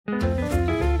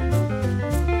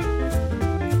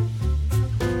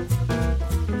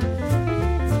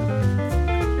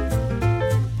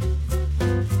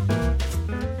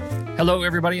Hello,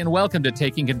 everybody, and welcome to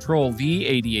Taking Control, the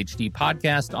ADHD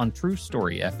podcast on True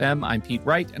Story FM. I'm Pete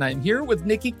Wright, and I'm here with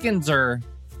Nikki Kinzer.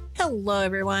 Hello,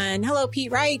 everyone. Hello,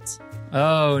 Pete Wright.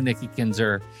 Oh, Nikki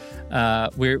Kinzer.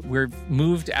 We're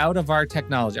moved out of our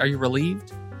technology. Are you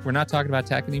relieved? We're not talking about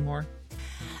tech anymore?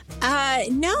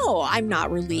 No, I'm not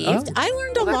relieved. Oh, I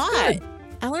learned a lot. Good.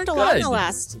 I learned a lot in the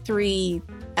last 3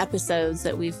 episodes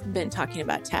that we've been talking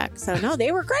about tech. So, no,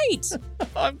 they were great.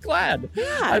 I'm glad.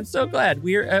 Yeah. I'm so glad.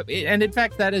 And in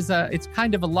fact, that is it's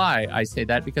kind of a lie. I say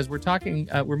that because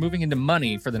we're moving into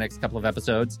money for the next couple of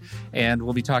episodes, and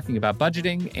we'll be talking about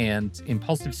budgeting and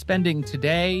impulsive spending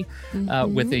today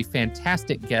with a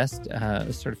fantastic guest,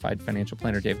 certified financial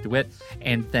planner David DeWitt.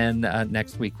 And then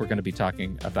next week, we're going to be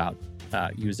talking about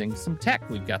using some tech.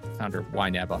 We've got the founder of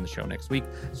YNAB on the show next week.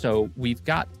 So we've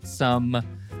got some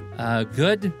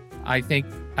good, I think,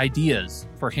 ideas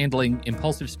for handling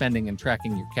impulsive spending and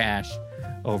tracking your cash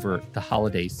over the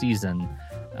holiday season.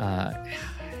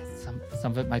 Some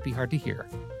of it might be hard to hear.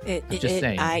 Just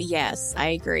saying. Yes, I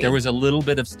agree. There was a little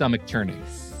bit of stomach churning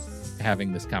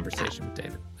having this conversation with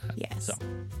David. Yes. So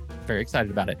very excited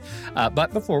about it.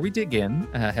 But before we dig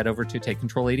in, head over to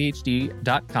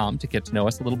TakeControlADHD.com to get to know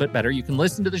us a little bit better. You can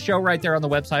listen to the show right there on the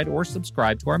website or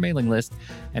subscribe to our mailing list,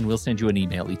 and we'll send you an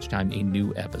email each time a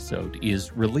new episode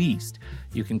is released.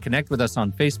 You can connect with us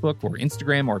on Facebook or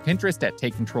Instagram or Pinterest at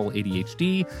Take Control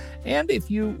ADHD. And if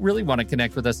you really want to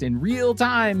connect with us in real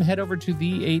time, head over to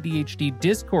the ADHD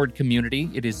Discord community.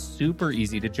 It is super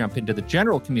easy to jump into the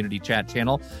general community chat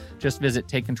channel. Just visit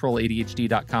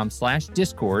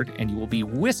TakeControlADHD.com/Discord, and you will be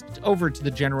whisked over to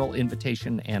the general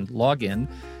invitation and login.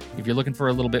 If you're looking for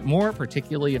a little bit more,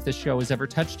 particularly if this show has ever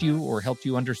touched you or helped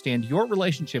you understand your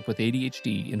relationship with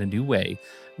ADHD in a new way,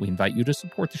 we invite you to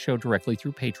support the show directly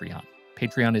through Patreon.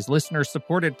 Patreon is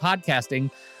listener-supported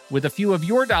podcasting. With a few of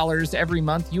your dollars every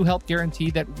month, you help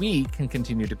guarantee that we can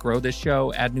continue to grow this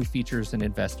show, add new features, and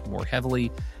invest more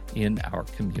heavily in our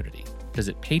community.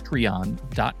 Visit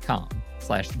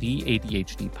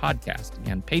patreon.com/TheADHD podcast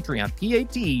and Patreon,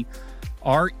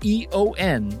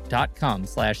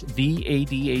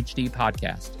 patreon.com/TheADHD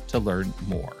podcast to learn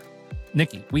more.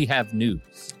 Nikki, we have news.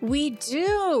 We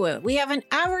do. We have an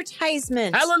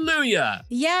advertisement. Hallelujah.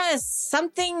 Yes,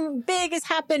 something big is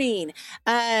happening.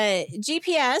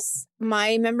 GPS,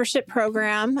 my membership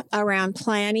program around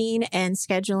planning and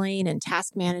scheduling and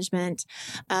task management.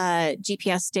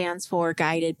 GPS stands for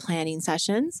Guided Planning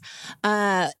Sessions.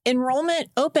 Enrollment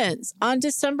opens on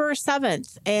December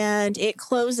 7th and it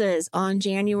closes on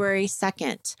January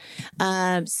 2nd.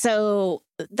 So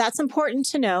that's important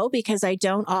to know because I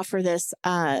don't offer this.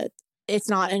 It's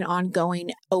not an ongoing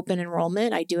open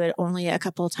enrollment. I do it only a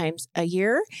couple of times a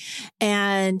year.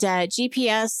 And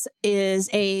GPS is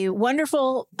a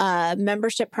wonderful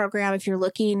membership program if you're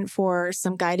looking for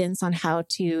some guidance on how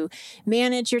to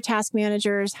manage your task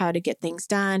managers, how to get things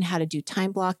done, how to do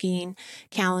time blocking,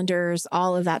 calendars,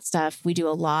 all of that stuff. We do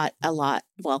a lot.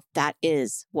 Well, that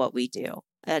is what we do.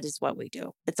 That is what we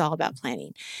do. It's all about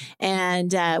planning.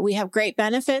 And we have great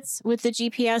benefits with the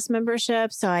GPS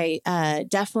membership. So I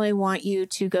definitely want you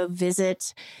to go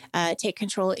visit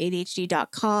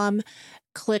TakeControlADHD.com.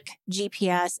 Click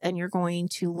GPS and you're going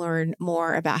to learn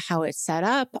more about how it's set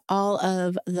up, all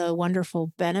of the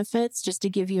wonderful benefits. Just to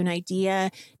give you an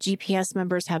idea, GPS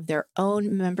members have their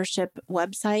own membership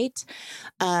website.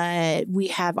 We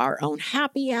have our own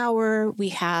happy hour. We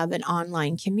have an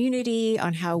online community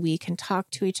on how we can talk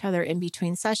to each other in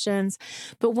between sessions.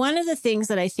 But one of the things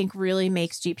that I think really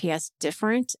makes GPS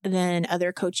different than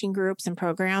other coaching groups and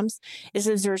programs is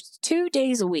there's 2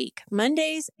 days a week,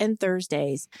 Mondays and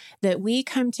Thursdays, that we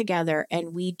come together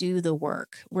and we do the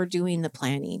work. We're doing the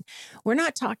planning. We're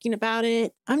not talking about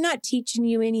it. I'm not teaching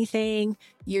you anything.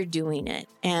 You're doing it.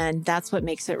 And that's what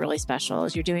makes it really special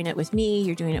is you're doing it with me,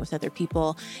 you're doing it with other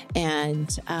people,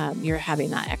 and you're having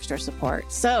that extra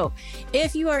support. So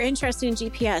if you are interested in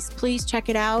GPS, please check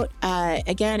it out.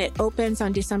 Again, it opens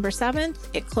on December 7th.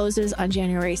 It closes on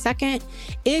January 2nd.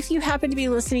 If you happen to be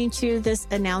listening to this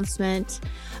announcement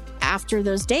after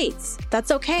those dates, that's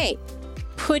okay.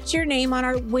 Put your name on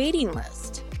our waiting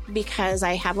list because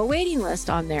I have a waiting list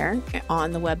on there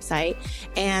on the website.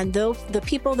 And the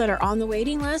people that are on the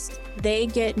waiting list, they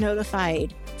get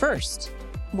notified first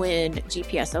when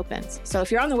GPS opens. So if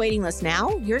you're on the waiting list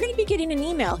now, you're going to be getting an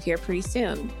email here pretty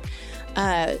soon,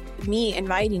 me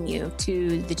inviting you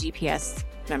to the GPS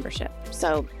membership.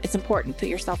 So it's important. Put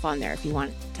yourself on there if you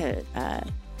want to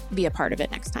be a part of it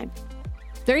next time.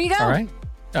 There you go.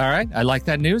 All right. I like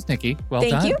that news, Nikki. Well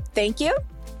done. Thank you.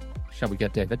 Shall we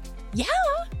get David? Yeah.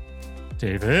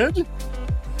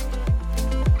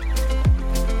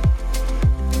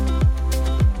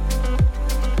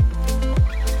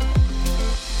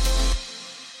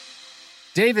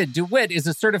 David DeWitt is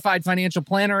a certified financial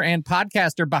planner and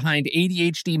podcaster behind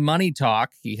ADHD Money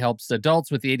Talk. He helps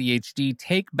adults with ADHD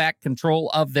take back control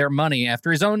of their money.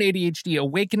 After his own ADHD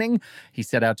awakening, he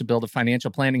set out to build a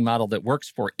financial planning model that works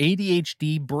for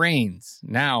ADHD brains.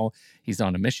 Now, he's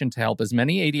on a mission to help as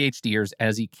many ADHDers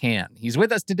as he can. He's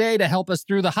with us today to help us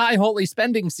through the high holy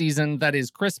spending season that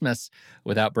is Christmas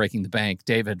without breaking the bank.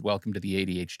 David, welcome to the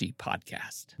ADHD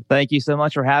podcast. Thank you so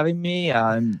much for having me.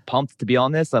 I'm pumped to be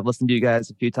on this. I've listened to you guys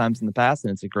a few times in the past,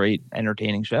 and it's a great,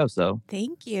 entertaining show. So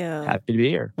thank you. Happy to be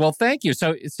here. Well, thank you.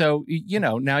 So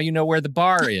now you know where the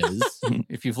bar is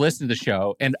if you've listened to the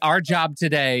show. And our job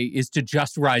today is to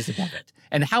just rise above it.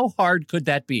 And how hard could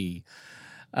that be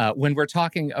when we're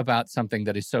talking about something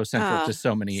that is so central to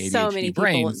so many ADHD so many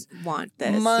brains? People want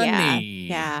this. Money.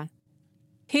 Yeah.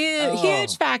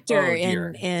 Huge factor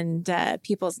in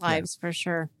people's lives, for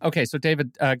sure. Okay, so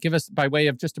David, give us, by way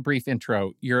of just a brief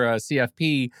intro, you're a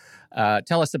CFP.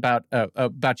 Tell us about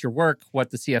your work, what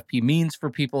the CFP means for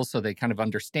people, so they kind of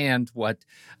understand what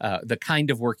the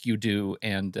kind of work you do,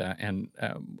 and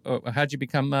how'd you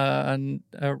become a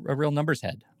real numbers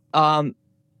head?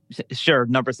 Sure,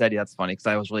 numbers head. Yeah, that's funny because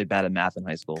I was really bad at math in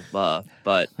high school,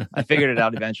 but I figured it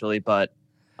out eventually. But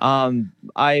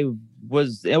I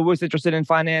was always interested in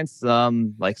finance,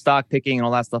 like stock picking and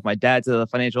all that stuff. My dad's a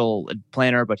financial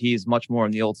planner, but he's much more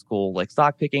in the old school, like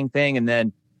stock picking thing. And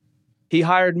then he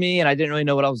hired me and I didn't really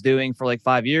know what I was doing for like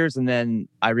 5 years. And then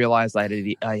I realized I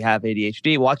have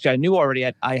ADHD. Well, actually, I knew already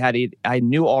that I had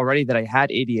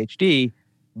ADHD,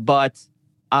 but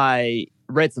I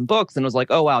read some books and was like,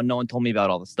 oh, wow, no one told me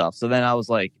about all this stuff. So then I was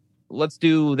like, let's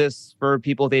do this for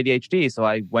people with ADHD. So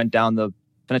I went down the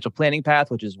financial planning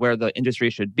path, which is where the industry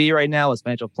should be right now, is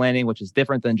financial planning, which is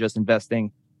different than just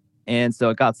investing. And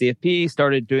so I got CFP,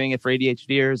 started doing it for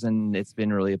ADHDers, and it's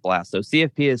been really a blast. So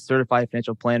CFP is Certified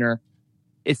Financial Planner.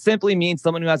 It simply means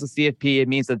someone who has a CFP. It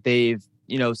means that they've,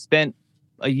 spent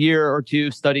a year or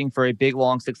two studying for a big,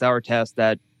 long 6-hour test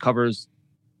that covers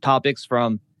topics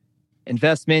from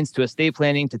investments to estate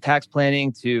planning to tax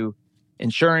planning to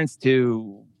insurance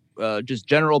to just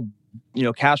general,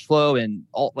 cash flow and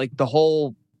all, like the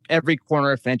whole, every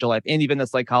corner of financial life, and even the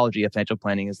psychology of financial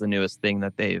planning is the newest thing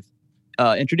that they've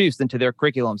introduced into their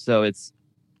curriculum. So it's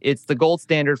the gold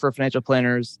standard for financial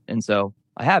planners, and so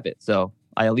I have it. So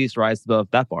I at least rise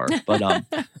above that bar. But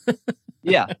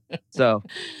yeah, so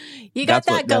you got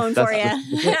that going for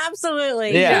you.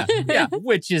 Absolutely. Yeah,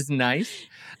 which is nice.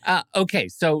 Okay,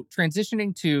 so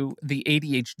transitioning to the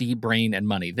ADHD brain and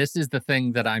money. This is the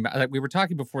thing that we were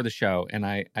talking before the show, and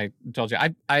I told you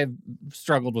I've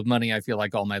struggled with money, I feel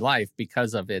like, all my life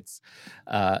because of its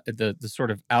the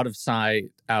sort of out of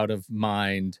sight, out of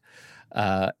mind,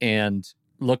 and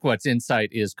look what's in sight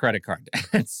is credit card debt.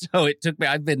 And so it took me,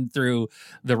 I've been through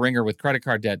the ringer with credit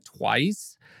card debt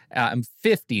twice. I'm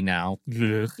 50 now.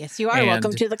 Yes, you are.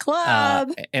 Welcome to the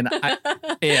club. And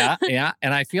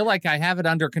I feel like I have it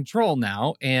under control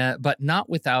now, but not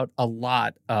without a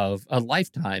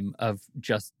lifetime of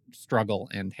just struggle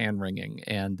and hand-wringing.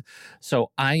 And so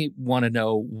I want to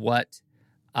know what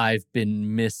I've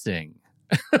been missing.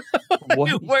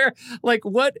 What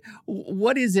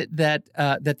is it that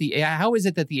how is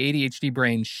it that the ADHD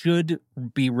brain should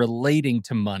be relating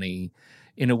to money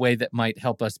in a way that might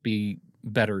help us be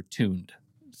better tuned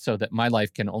so that my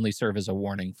life can only serve as a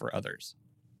warning for others?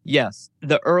 Yes.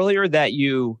 The earlier that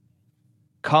you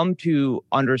come to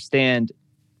understand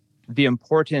the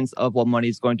importance of what money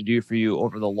is going to do for you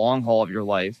over the long haul of your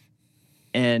life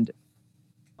and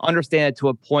understand it to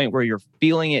a point where you're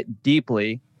feeling it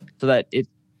deeply so that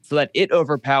it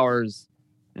overpowers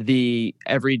the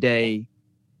everyday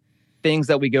things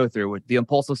that we go through with the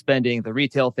impulsive spending, the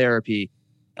retail therapy.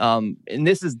 And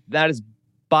that is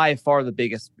by far the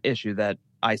biggest issue that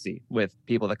I see with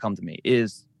people that come to me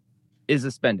is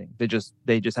the spending. They just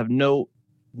have no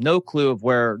clue of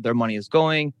where their money is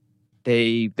going.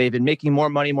 They've been making more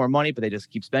money, but they just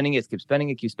keep spending it,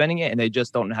 and they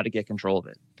just don't know how to get control of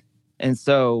it. And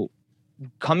so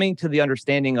coming to the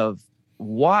understanding of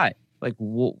why,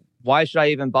 why should I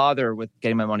even bother with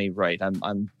getting my money right?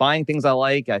 I'm buying things I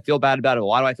like. I feel bad about it.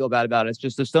 Why do I feel bad about it? It's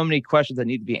just, there's so many questions that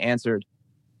need to be answered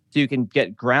so you can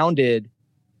get grounded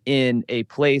in a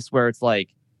place where it's like,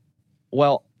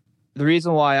 well, the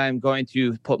reason why I'm going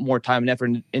to put more time and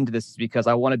effort into this is because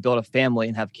I want to build a family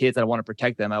and have kids. I want to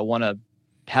protect them. I want to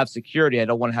have security. I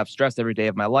don't want to have stress every day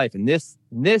of my life. And this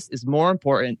is more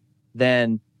important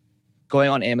than going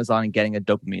on Amazon and getting a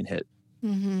dopamine hit.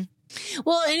 Mm-hmm.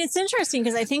 Well, and it's interesting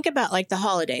because I think about like the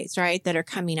holidays, right, that are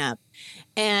coming up,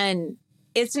 and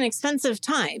it's an expensive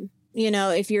time,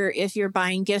 if you're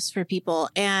buying gifts for people,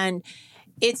 and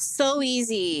it's so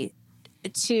easy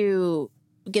to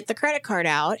get the credit card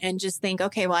out and just think,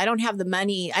 okay, well, I don't have the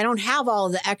money. I don't have all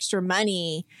the extra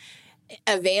money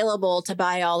available to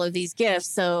buy all of these gifts.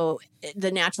 So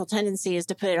the natural tendency is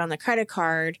to put it on the credit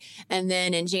card. And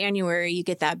then in January, you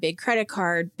get that big credit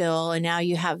card bill. And now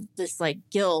you have this like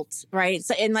guilt, right?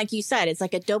 So, and like you said, it's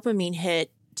like a dopamine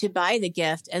hit to buy the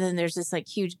gift. And then there's this like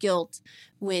huge guilt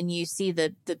when you see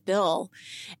the bill.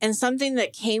 And something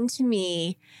that came to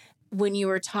me when you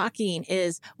were talking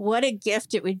is what a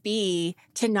gift it would be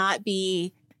to not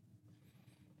be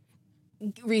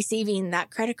receiving that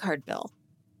credit card bill.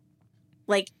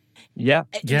 Like, Yeah.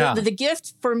 the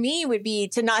gift for me would be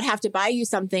to not have to buy you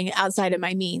something outside of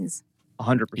my means.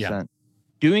 100%. Yeah.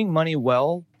 Doing money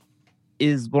well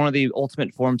is one of the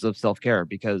ultimate forms of self-care,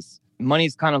 because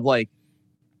money's kind of like,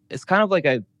 it's kind of like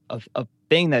a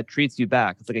thing that treats you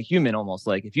back. It's like a human almost.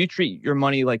 Like if you treat your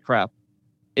money like crap,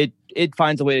 it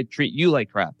finds a way to treat you like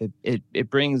crap. It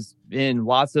brings in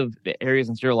lots of areas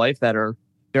into your life that are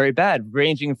very bad,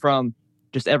 ranging from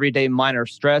just everyday minor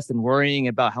stress and worrying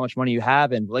about how much money you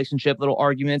have and relationship little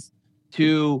arguments,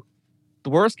 to the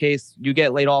worst case, you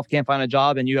get laid off, can't find a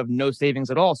job, and you have no savings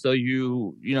at all. So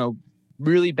you know,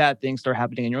 really bad things start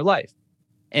happening in your life.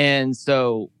 And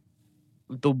so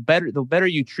the better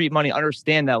you treat money,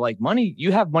 understand that like money,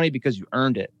 you have money because you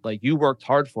earned it. Like you worked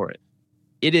hard for it.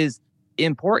 It is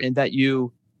important that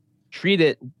you treat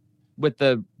it with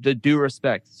the due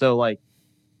respect. So like,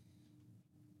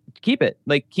 keep it,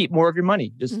 like keep more of your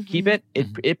money, just keep it.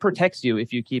 It protects you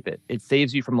if you keep it. It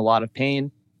saves you from a lot of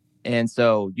pain. And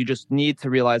so you just need to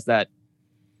realize that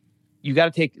you got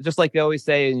to take, just like they always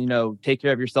say, you know, take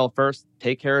care of yourself first.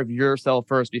 Take care of yourself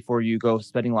first before you go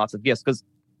spending lots of gifts. Because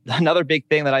another big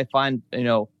thing that I find, you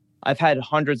know, I've had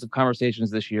hundreds of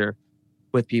conversations this year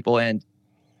with people, and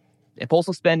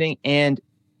impulsive spending and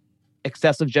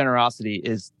excessive generosity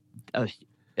is a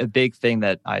big thing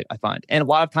that I find. And a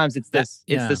lot of times it's this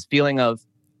feeling of,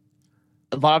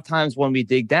 a lot of times when we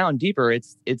dig down deeper,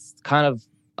 it's kind of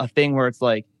a thing where it's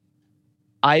like,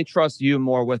 I trust you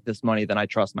more with this money than I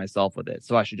trust myself with it,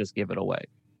 so I should just give it away.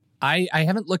 I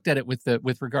haven't looked at it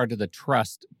with regard to the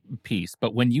trust piece,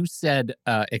 but when you said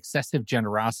excessive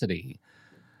generosity,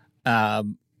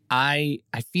 I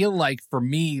feel like for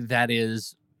me that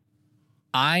is,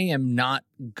 I am not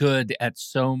good at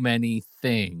so many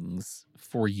things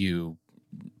for you,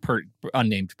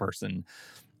 unnamed person,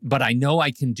 but I know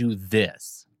I can do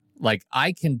this. Like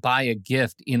I can buy a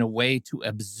gift in a way to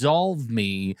absolve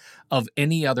me of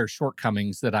any other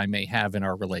shortcomings that I may have in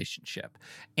our relationship.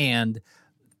 And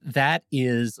that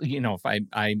is, you know, if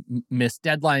I miss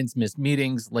deadlines, miss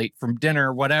meetings, late from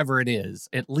dinner, whatever it is,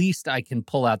 at least I can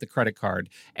pull out the credit card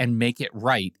and make it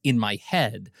right in my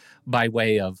head by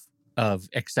way of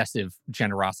excessive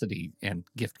generosity and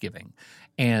gift giving.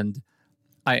 And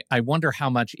I wonder how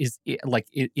much is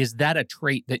that a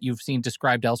trait that you've seen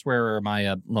described elsewhere, or am I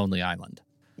a lonely island?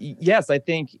 Yes, I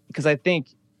think,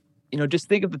 you know, just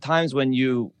think of the times when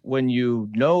you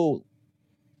know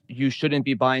you shouldn't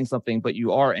be buying something, but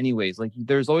you are anyways. Like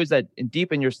there's always that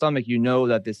deep in your stomach, you know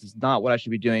that this is not what I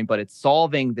should be doing, but it's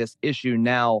solving this issue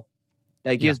now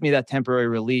that gives me that temporary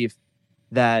relief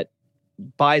that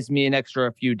buys me an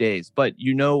extra few days. But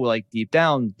you know, like deep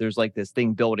down, there's like this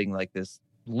thing building, like this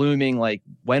looming, like,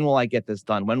 when will I get this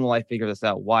done? When will I figure this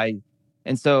out? Why?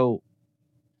 And so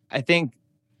I think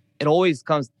it always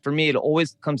comes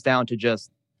down to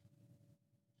just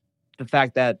the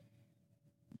fact that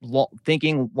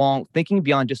thinking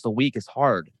beyond just a week is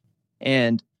hard.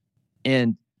 And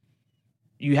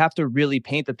you have to really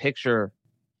paint the picture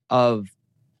of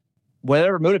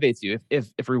whatever motivates you.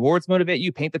 If rewards motivate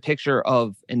you, paint the picture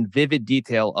of in vivid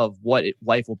detail of what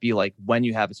life will be like when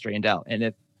you have it straightened out.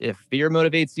 And if fear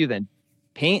motivates you, then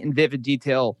paint in vivid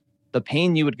detail the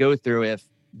pain you would go through if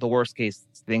the worst case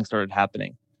things started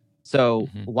happening. So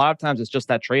a lot of times it's just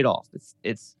that trade-off.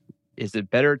 Is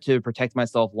it better to protect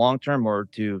myself long-term or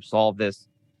to solve this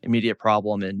immediate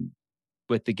problem? And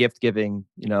with the gift giving,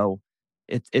 you know,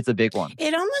 it's a big one.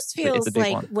 It almost feels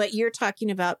like what you're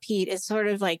talking about, Pete, is sort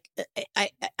of like,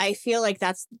 I feel like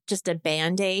that's just a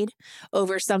Band-Aid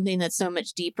over something that's so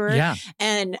much deeper. Yeah.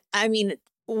 And I mean,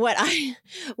 what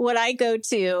I go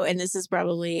to, and this is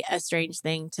probably a strange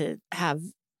thing to have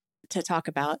to talk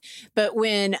about, but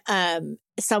when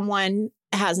someone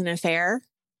has an affair,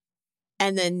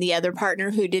 and then the other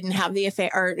partner who didn't have the affair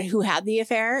or who had the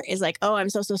affair is like, oh, I'm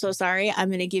so sorry. I'm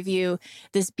going to give you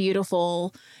this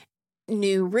beautiful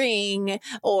new ring,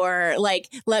 or like,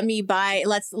 let's,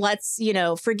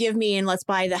 forgive me and let's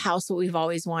buy the house that we've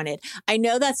always wanted. I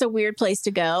know that's a weird place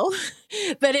to go,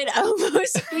 but it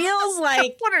almost feels like,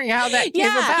 I'm wondering how that came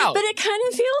about. But it kind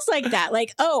of feels like that.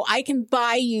 Like, oh, I can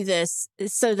buy you this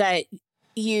so that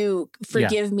you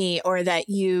forgive me or that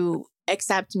you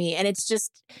accept me. And it's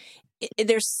just,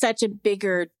 there's such a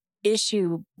bigger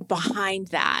issue behind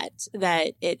that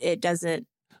it doesn't,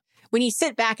 when you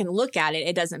sit back and look at it,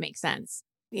 it doesn't make sense,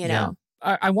 know?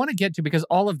 I want to get to, because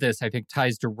all of this, I think,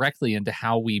 ties directly into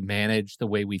how we manage the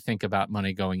way we think about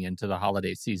money going into the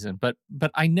holiday season. But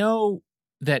I know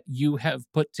that you have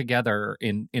put together,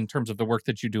 in terms of the work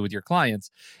that you do with your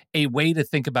clients, a way to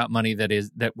think about money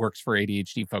that works for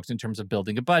ADHD folks in terms of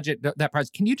building a budget. That process.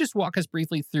 Can you just walk us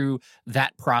briefly through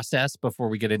that process before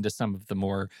we get into some of the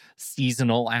more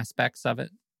seasonal aspects of it?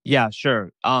 Yeah,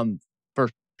 sure. For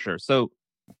sure. So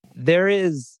there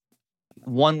is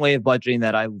one way of budgeting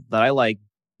that I like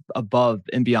above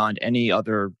and beyond any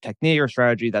other technique or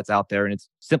strategy that's out there, and it's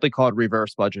simply called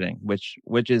reverse budgeting,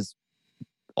 which is,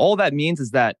 all that means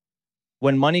is that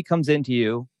when money comes into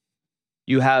you,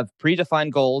 you have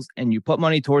predefined goals and you put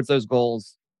money towards those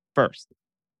goals first.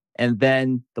 And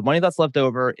then the money that's left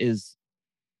over is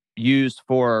used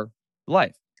for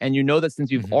life. And you know that since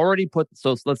you've already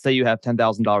so let's say you have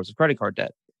 $10,000 of credit card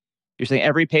debt. You're saying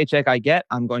every paycheck I get,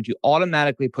 I'm going to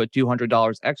automatically put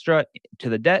 $200 extra to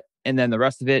the debt. And then the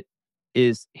rest of it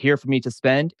is here for me to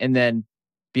spend. And then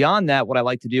beyond that, what I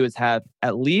like to do is have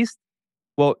at least,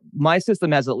 my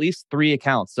system has at least 3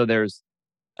 accounts. So there's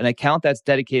an account that's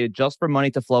dedicated just for money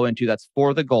to flow into, that's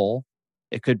for the goal.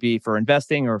 It could be for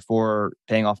investing or for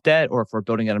paying off debt or for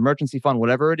building an emergency fund,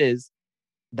 whatever it is.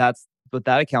 That's what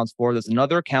that account's for. There's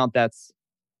another account that's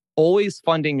always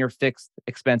funding your fixed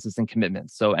expenses and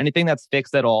commitments. So anything that's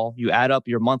fixed at all, you add up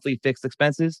your monthly fixed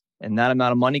expenses, and that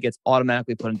amount of money gets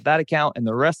automatically put into that account. And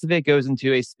the rest of it goes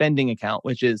into a spending account,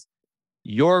 which is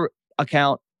your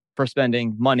account for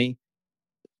spending money.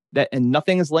 And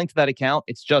nothing is linked to that account.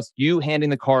 It's just you handing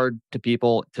the card to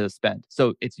people to spend.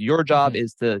 So it's your job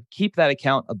is to keep that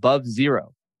account above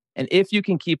zero. And if you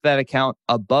can keep that account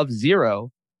above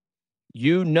zero,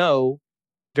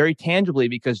 very tangibly,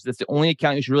 because that's the only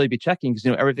account you should really be checking,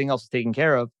 because everything else is taken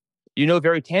care of,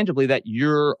 very tangibly that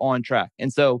you're on track.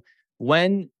 And so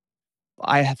when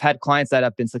I have had clients that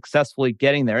have been successfully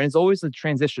getting there, and it's always a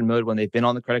transition mode when they've been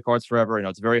on the credit cards forever,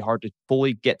 it's very hard to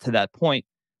fully get to that point.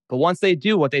 But once they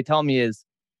do, what they tell me is,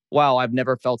 wow, I've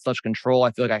never felt such control.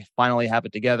 I feel like I finally have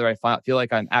it together. I feel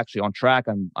like I'm actually on track.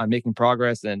 I'm making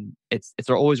progress. And it's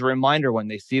always a reminder when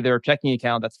they see their checking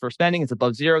account that's for spending, it's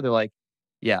above zero. They're like,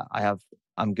 yeah,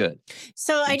 I'm good.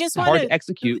 So I just want to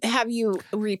execute. Have you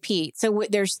repeat. So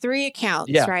there's 3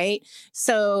 accounts, right?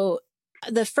 So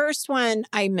the first one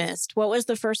I missed. What was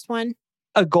the first one?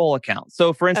 A goal account.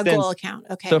 So for instance, a goal account.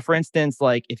 Okay. So for instance,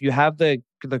 like if you have the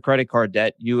credit card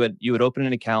debt, you would open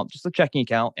an account, just a checking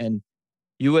account, and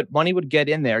money would get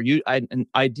in there. And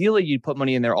ideally you'd put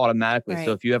money in there automatically. Right.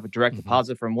 So if you have a direct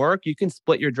deposit from work, you can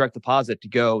split your direct deposit to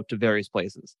go to various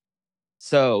places.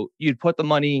 So you'd put the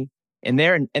money in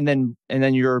there, and then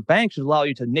your bank should allow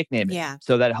you to nickname it. Yeah.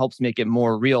 So that helps make it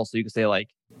more real. So you can say, like,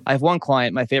 I have one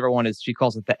client, my favorite one is, she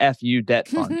calls it the FU debt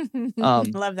fund.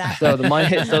 Love that. So the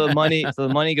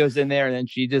money goes in there, and then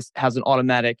she just has an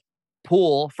automatic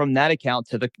pool from that account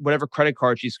to the whatever credit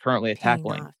card she's currently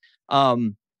tackling.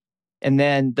 And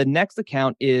then the next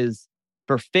account is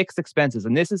for fixed expenses,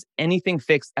 and this is anything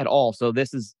fixed at all. So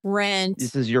this is rent,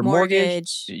 this is your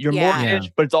mortgage,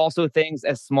 but it's also things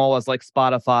as small as like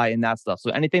Spotify and that stuff.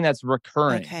 So anything that's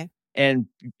recurring. Okay. And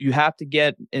you have to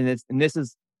get, and this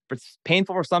is, it's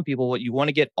painful for some people, what you want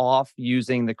to get off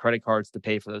using the credit cards to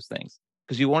pay for those things,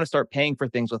 because you want to start paying for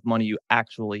things with money you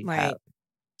actually have.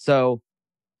 So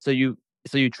you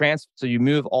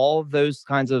move all of those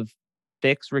kinds of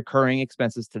fixed recurring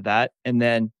expenses to that, and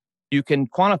then you can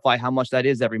quantify how much that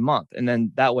is every month. And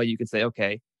then that way you can say,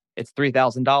 okay, it's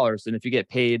 $3,000. And if you get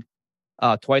paid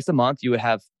twice a month, you would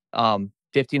have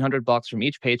 $1,500 from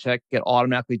each paycheck get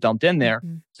automatically dumped in there.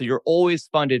 Mm-hmm. So you're always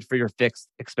funded for your fixed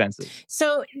expenses.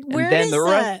 So where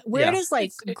does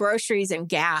like groceries and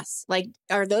gas, like,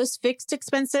 are those fixed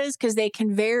expenses? Because they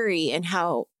can vary in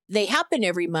how they happen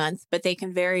every month, but they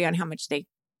can vary on how much they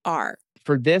are.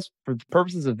 For the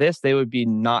purposes of this, they would be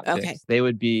not fixed. They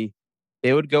would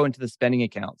go into the spending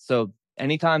account. So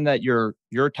anytime that you're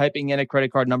typing in a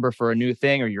credit card number for a new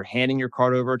thing, or you're handing your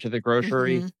card over to the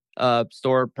grocery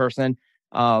store person,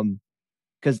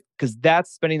 because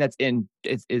that's spending that's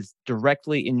is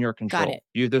directly in your control. Got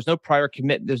it. There's no prior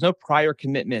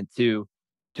commitment to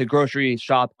grocery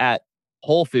shop at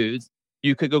Whole Foods.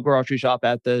 you could go grocery shop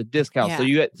at the discount. So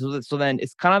Yeah. so then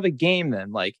it's kind of a game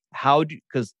then. Like how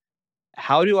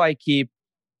do I keep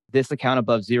this account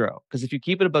above zero? Because if you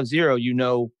keep it above zero,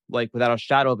 like without a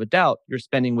shadow of a doubt, you're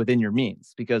spending within your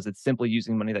means because it's simply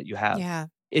using money that you have. Yeah.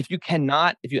 If you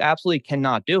absolutely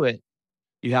cannot do it,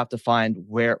 you have to find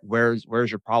where's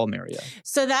your problem area.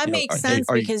 So that You know, makes are sense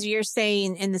are you- because you're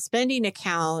saying in the spending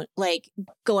account, like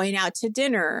going out to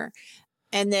dinner,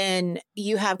 and then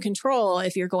you have control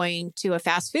if you're going to a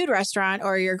fast food restaurant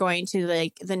or you're going to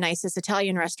like the nicest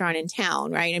Italian restaurant in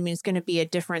town, right? I mean, it's going to be a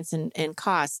difference in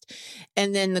cost.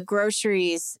 And then the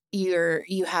groceries,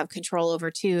 you have control over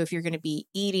too if you're going to be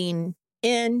eating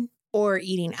in or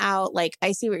eating out. Like,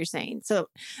 I see what you're saying. So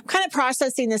I'm kind of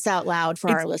processing this out loud for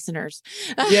our listeners.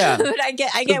 Yeah. But I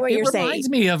get what you're saying. It reminds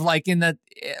me of like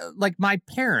like my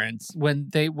parents,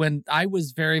 when I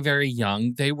was very, very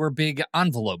young, they were big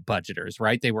envelope budgeters,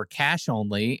 right? They were cash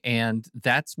only. And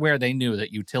that's where they knew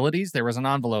that utilities, there was an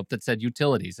envelope that said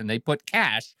utilities, and they put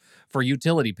cash for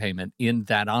utility payment in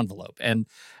that envelope. And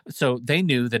so they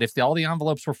knew that if all the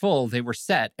envelopes were full, they were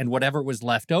set, and whatever was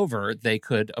left over, they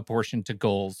could apportion to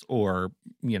goals or,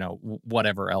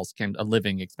 whatever else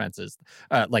living expenses,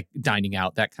 like dining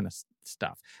out, that kind of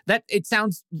stuff. That it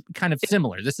sounds kind of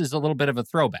similar. This is a little bit of a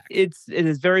throwback. It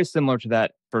is very similar to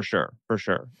that for sure.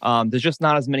 There's just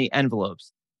not as many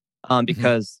envelopes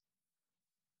because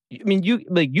I mean,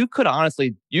 you could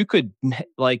honestly, you can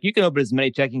open as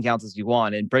many checking accounts as you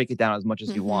want and break it down as much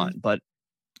as you want, but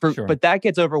that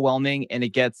gets overwhelming and it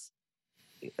gets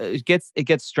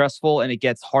stressful and it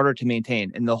gets harder to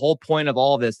maintain. And the whole point of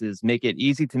all of this is make it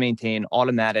easy to maintain,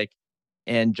 automatic,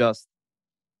 and just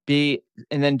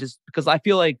because I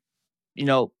feel like,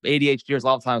 ADHDers, a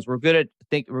lot of times we're good at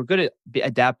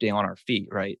adapting on our feet,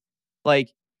 right?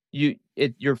 Like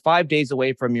you're 5 days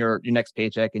away from your next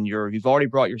paycheck and you've already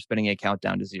brought your spending account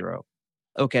down to zero.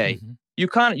 Okay.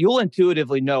 You'll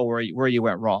intuitively know where you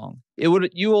went wrong.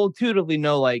 You'll intuitively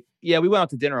know, like, yeah, we went out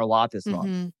to dinner a lot this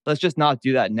month. Let's just not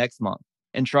do that next month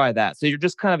and try that. So you're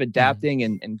just kind of adapting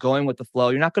and going with the flow.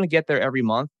 You're not going to get there every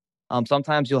month.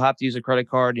 Sometimes you'll have to use a credit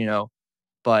card,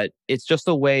 but it's just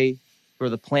a way where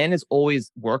the plan is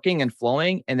always working and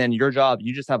flowing. And then your job,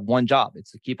 you just have one job.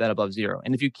 It's to keep that above zero.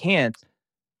 And if you can't,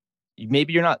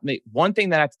 maybe you're not. One thing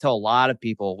that I have to tell a lot of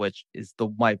people, which is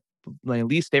my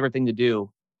least favorite thing to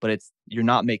do, but you're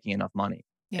not making enough money.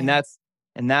 Yeah.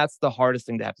 And that's the hardest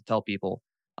thing to have to tell people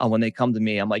when they come to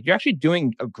me. I'm like, you're actually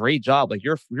doing a great job. Like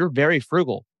you're very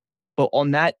frugal, but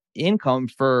on that income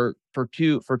for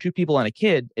two people and a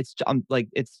kid, it's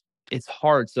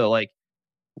hard. So like,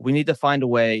 we need to find a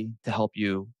way to help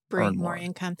you bring more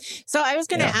income. So I was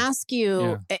going to ask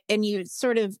you, and you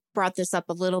sort of brought this up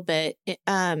a little bit.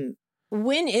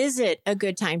 When is it a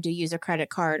good time to use a credit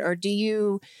card, or do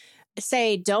you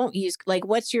say don't use? Like,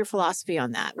 what's your philosophy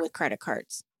on that with credit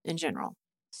cards in general?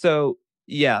 So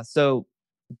yes,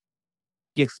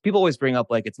 people always bring up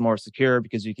like it's more secure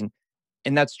because you can,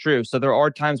 and that's true. So there are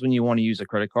times when you want to use a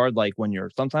credit card, like when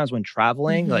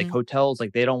traveling, like hotels,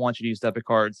 like they don't want you to use debit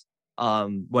cards.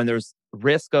 When there's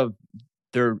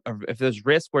if there's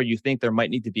risk where you think there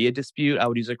might need to be a dispute, I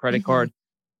would use a credit card.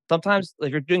 Sometimes if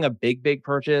you're doing a big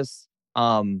purchase,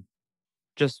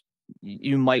 just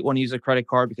you might want to use a credit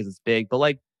card because it's big. But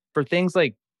like for things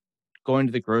like going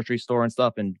to the grocery store and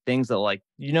stuff and things that like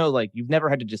you've never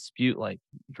had to dispute like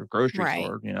your grocery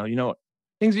store,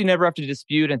 things you never have to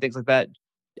dispute and things like that,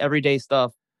 everyday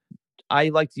stuff. I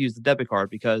like to use the debit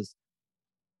card because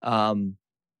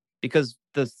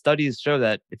the studies show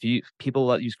that people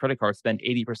that use credit cards spend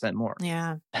 80% more.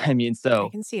 Yeah. I mean, so I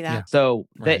can see that. So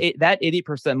that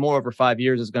 80% more over 5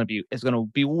 years is going to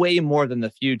be way more than the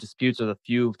few disputes or the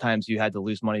few times you had to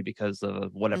lose money because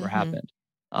of whatever happened.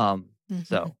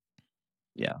 So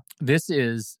yeah, this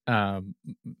is I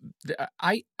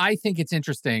think it's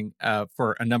interesting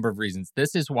for a number of reasons.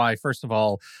 This is why, first of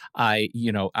all, I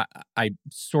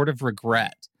sort of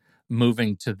regret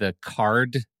moving to the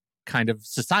card kind of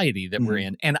society that we're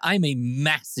in. And I'm a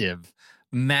massive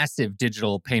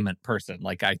digital payment person.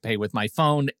 Like I pay with my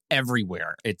phone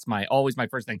everywhere. It's always my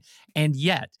first thing. And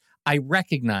yet I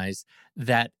recognize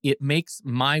that it makes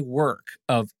my work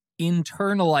of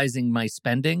internalizing my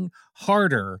spending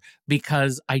harder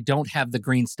because I don't have the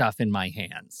green stuff in my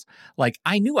hands. Like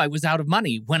I knew I was out of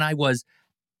money when I was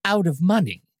out of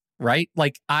money, right?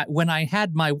 Like when I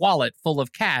had my wallet full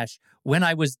of cash, when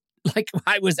I was Like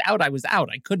I was out.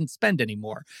 I couldn't spend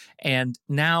anymore. And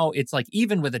now it's like,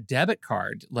 even with a debit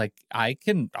card, like I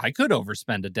could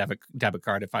overspend a debit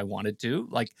card if I wanted to,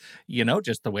 like,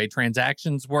 just the way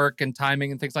transactions work and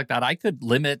timing and things like that. I could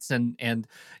limits and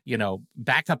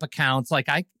backup accounts. Like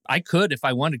I could, if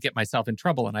I wanted to get myself in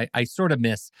trouble. And I sort of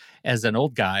miss, as an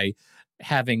old guy,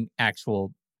 having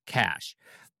actual cash.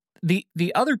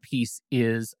 The other piece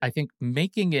is, I think,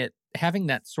 having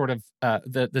that sort of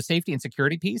the safety and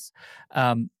security piece.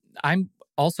 I'm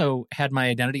also had my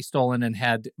identity stolen and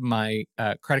had my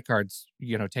credit cards,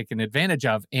 taken advantage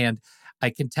of. And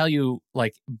I can tell you,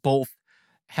 like, both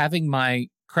having my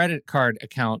credit card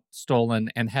account stolen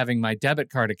and having my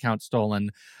debit card account stolen,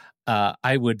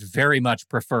 I would very much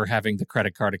prefer having the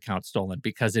credit card account stolen,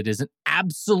 because it is an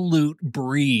absolute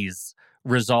breeze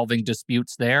resolving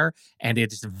disputes there. And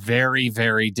it's very,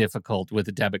 very difficult with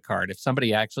a debit card. If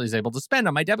somebody actually is able to spend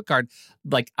on my debit card,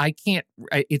 like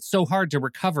it's so hard to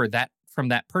recover that from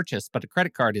that purchase. But a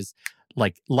credit card is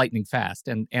like lightning fast.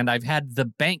 And I've had the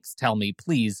banks tell me,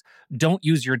 please don't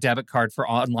use your debit card for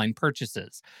online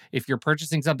purchases. If you're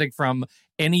purchasing something from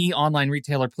any online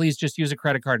retailer, please just use a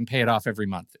credit card and pay it off every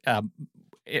month.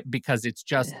 Because it's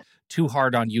just too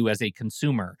hard on you as a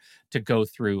consumer to go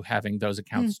through having those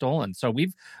accounts stolen. So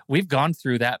we've gone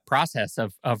through that process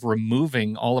of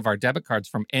removing all of our debit cards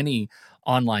from any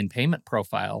online payment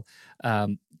profile,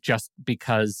 just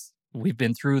because we've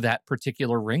been through that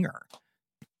particular ringer.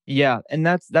 Yeah, and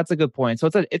that's a good point. So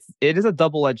it is a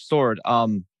double-edged sword.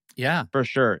 Yeah, for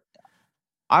sure.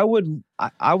 I would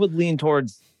lean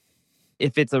towards,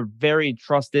 if it's a very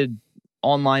trusted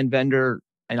online vendor,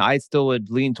 and I still would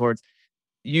lean towards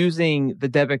using the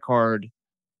debit card.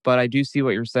 But I do see what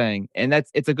you're saying, and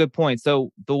it's a good point.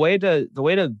 So the way to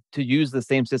use the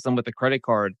same system with the credit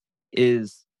card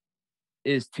is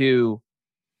to,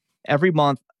 every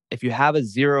month, if you have a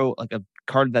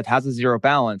card that has a zero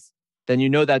balance, then you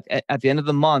know that at the end of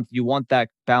the month, you want that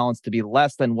balance to be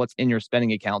less than what's in your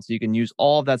spending account. So you can use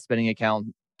all of that spending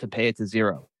account to pay it to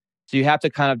zero. So you have to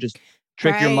kind of just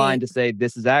trick your mind to say,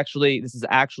 this is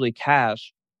actually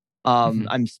cash.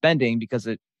 I'm spending, because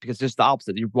it's just the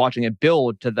opposite. You're watching it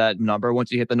build to that number.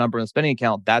 Once you hit the number in the spending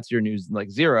account, that's your news, like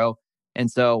zero.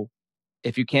 And so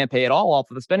if you can't pay it all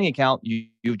off of the spending account,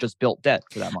 you've just built debt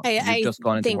for that month. You've just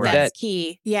gone into more debt. I think that's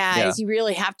key. Yeah, is you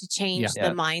really have to change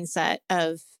the mindset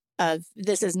of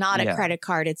this is not a credit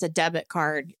card, it's a debit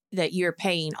card that you're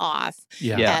paying off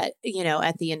at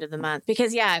the end of the month.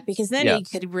 Because then you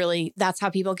could really, that's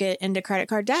how people get into credit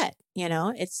card debt.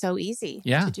 It's so easy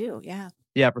to do. Yeah.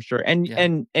 Yeah, for sure. And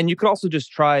you could also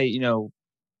just try,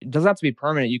 it doesn't have to be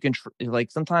permanent. You can like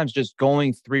sometimes just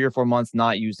going 3 or 4 months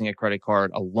not using a credit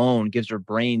card alone gives your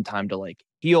brain time to like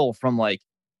heal from like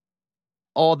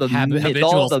all the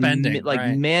habitual spending,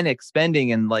 like manic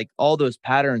spending and like all those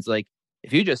patterns. Like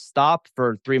if you just stop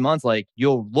for 3 months, like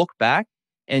you'll look back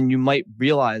and you might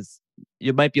realize,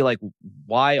 you might be like,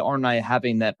 why aren't I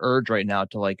having that urge right now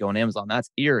to like go on Amazon?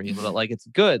 That's eerie, but like it's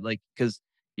good, like because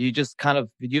you just kind of,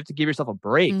 you have to give yourself a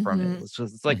break from it.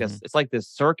 It's like it's like this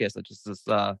circus. It's just this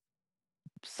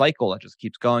cycle that just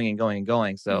keeps going and going and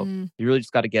going. So you really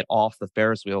just got to get off the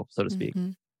Ferris wheel, so to speak.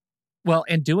 Well,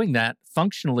 and doing that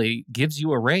functionally gives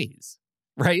you a raise,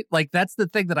 right? Like that's the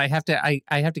thing that I have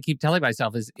to keep telling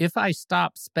myself is, if I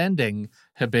stop spending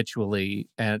habitually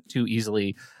and too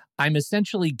easily, I'm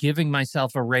essentially giving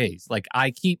myself a raise. Like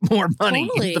I keep more money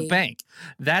in the bank.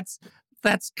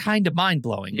 That's kind of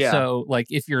mind-blowing. Yeah. So like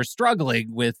if you're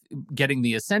struggling with getting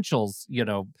the essentials,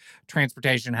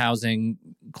 transportation, housing,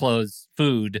 clothes,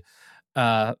 food,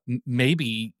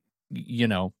 maybe,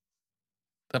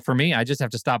 for me, I just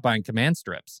have to stop buying command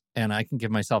strips and I can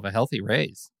give myself a healthy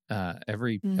raise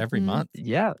every month.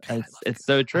 Yeah, it's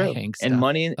so true. And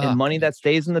money that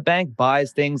stays in the bank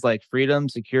buys things like freedom,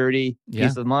 security,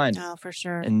 peace of mind. Oh, for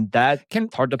sure. And that's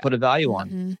hard to put a value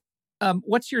on.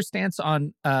 What's your stance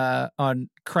on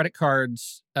credit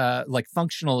cards, like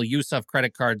functional use of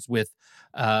credit cards with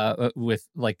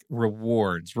like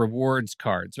rewards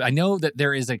cards? I know that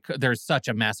there's such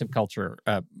a massive culture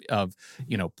of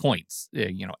points,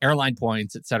 airline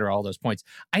points, et cetera, all those points.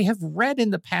 I have read in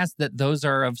the past that those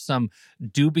are of some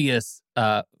dubious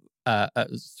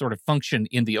sort of function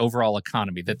in the overall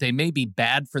economy, that they may be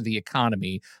bad for the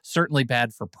economy, certainly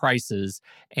bad for prices,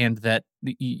 and that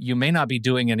you may not be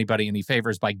doing anybody any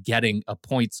favors by getting a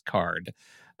points card.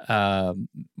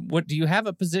 What do you have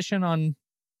a position on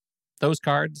those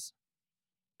cards?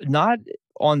 Not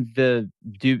on the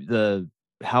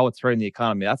how it's hurting the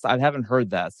economy. I haven't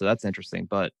heard that, so that's interesting.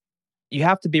 But you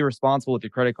have to be responsible with your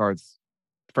credit cards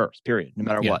first, period, no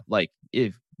matter what. Like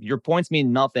if your points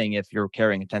mean nothing if you're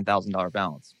carrying a $10,000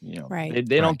 balance. Right.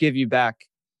 They don't give you back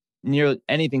near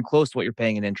anything close to what you're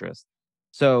paying in interest.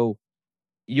 So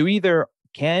you either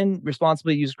can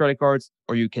responsibly use credit cards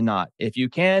or you cannot. If you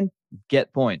can,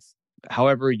 get points.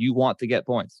 However you want to get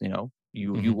points.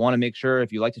 You want to make sure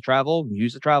if you like to travel,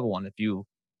 use the travel one. If you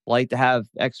like to have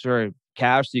extra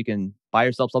cash so you can buy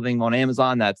yourself something on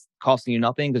Amazon that's costing you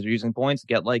nothing because you're using points,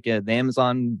 get like the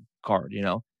Amazon card,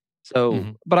 So,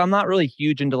 but I'm not really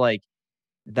huge into like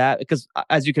that because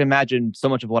as you can imagine, so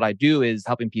much of what I do is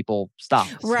helping people stop.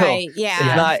 Right. So yeah.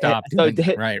 it's not, Stop.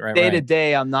 Day to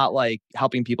day, I'm not like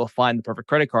helping people find the perfect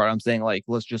credit card. I'm saying like,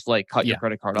 let's just like cut your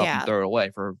credit card off and throw it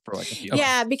away for like a few months.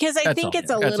 Yeah, because I think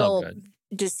it's a That's little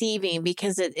deceiving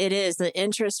because it is the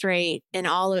interest rate and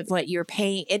all of what you're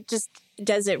paying. It just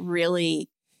doesn't really.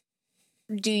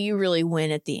 Do you really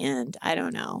win at the end? I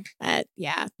don't know.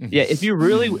 Yeah. Yeah. If you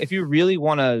really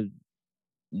want to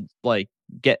like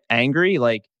get angry,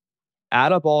 like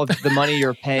add up all of the money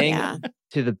you're paying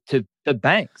to the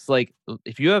banks. Like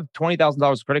if you have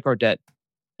 $20,000 of credit card debt,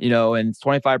 and it's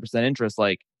 25% interest,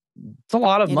 like it's a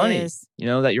lot of money,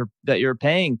 that you're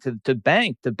paying to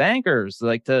bankers,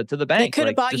 like to the bank. They could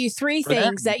have bought you 3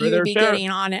 things that you would be getting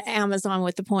on Amazon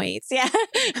with the points. Yeah.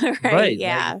 Right.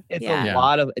 Yeah. Like,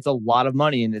 it's a lot of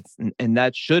money, and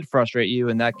that should frustrate you,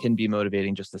 and that can be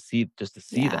motivating just to see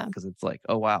that, because it's like,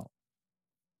 oh wow.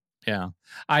 Yeah.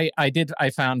 I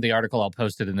found the article, I'll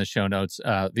post it in the show notes.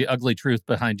 The ugly truth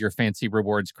behind your fancy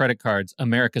rewards credit cards.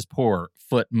 America's poor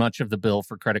foot much of the bill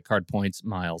for credit card points,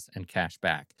 miles, and cash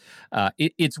back.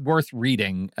 It's worth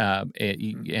reading.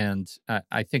 And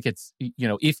I think it's,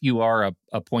 if you are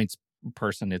a points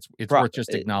person, it's worth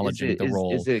just acknowledging the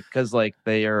role. Is it because like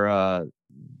they are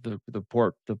the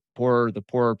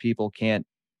poorer people can't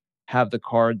have the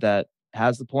card that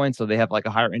has the points, so they have like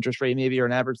a higher interest rate maybe, or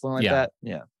an average, something like that?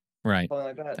 Yeah. Right.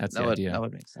 Like that. That's the idea. That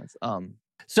would make sense.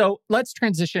 So let's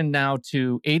transition now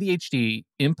to ADHD,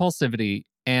 impulsivity,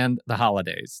 and the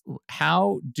holidays.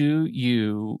 How do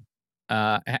you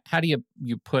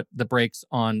put the brakes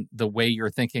on the way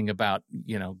you're thinking about,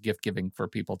 gift giving for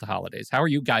people to holidays? How are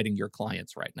you guiding your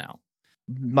clients right now?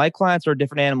 My clients are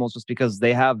different animals just because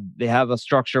they have a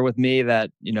structure with me that,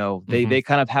 they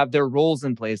kind of have their rules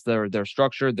in place, their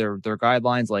structure, their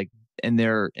guidelines, like,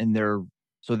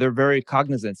 so they're very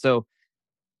cognizant. So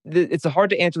it's hard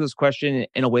to answer this question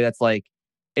in a way that's like,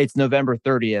 it's November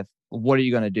 30th. What are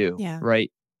you going to do? Yeah.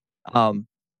 Right.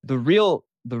 The real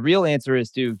answer is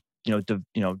to do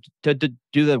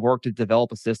the work to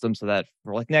develop a system so that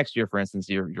for like next year, for instance,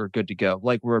 you're good to go.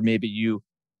 Like where maybe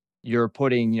you're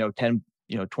putting,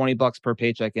 $20 per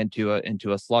paycheck into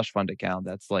a slush fund account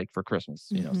that's like for Christmas,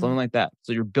 something like that.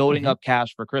 So you're building up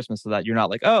cash for Christmas so that you're not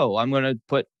like, oh, I'm going to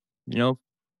put,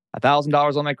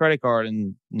 $1,000 on my credit card,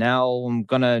 and now I'm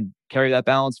going to carry that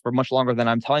balance for much longer than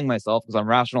I'm telling myself because I'm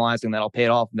rationalizing that I'll pay it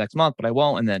off next month, but I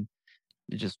won't. And then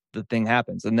the thing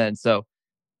happens. And then, so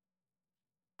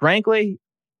frankly,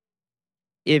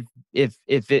 if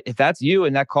that's you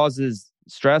and that causes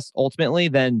stress ultimately,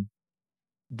 then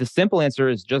the simple answer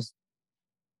is just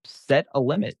set a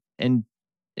limit and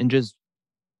just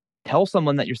tell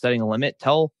someone that you're setting a limit.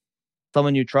 Tell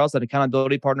someone you trust, an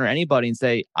accountability partner, anybody, and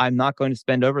say, I'm not going to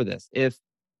spend over this. If,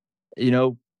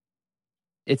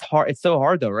 it's hard. It's so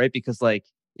hard though, right? Because like,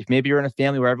 if maybe you're in a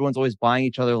family where everyone's always buying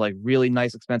each other like really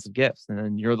nice, expensive gifts, and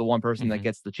then you're the one person that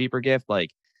gets the cheaper gift,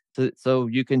 like, so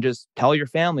you can just tell your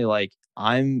family, like,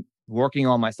 I'm working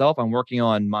on myself. I'm working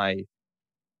on my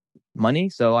money.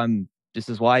 So this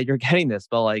is why you're getting this,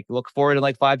 but like, look forward in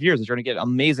like 5 years, you're going to get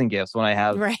amazing gifts when I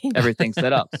have everything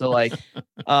set up. So like,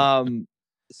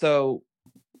 so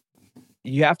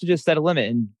you have to just set a limit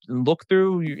and look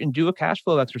through and do a cash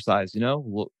flow exercise,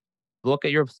 look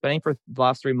at your spending for the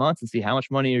last 3 months and see how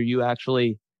much money are you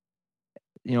actually,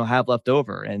 have left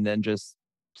over, and then just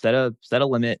set a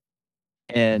limit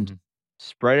and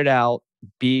spread it out.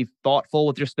 Be thoughtful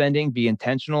with your spending, be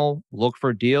intentional, look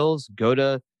for deals, go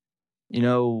to,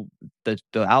 the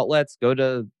outlets, go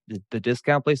to the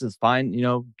discount places, find,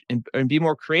 and be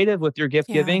more creative with your gift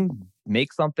giving,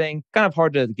 make something. Kind of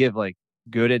hard to give like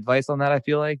good advice on that, I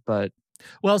feel like, but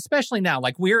well, especially now,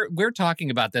 like we're talking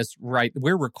about this, right?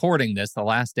 We're recording this the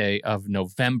last day of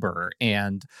November.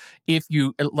 And if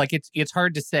you like, it's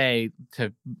hard to say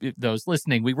to those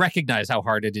listening, we recognize how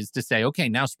hard it is to say, okay,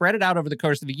 now spread it out over the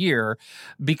course of a year,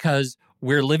 because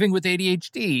we're living with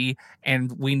ADHD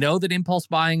and we know that impulse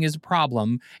buying is a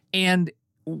problem. And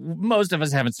most of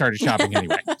us haven't started shopping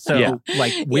anyway. So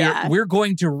like we're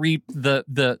going to reap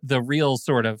the real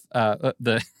sort of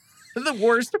the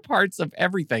worst parts of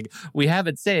everything. We have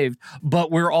it saved,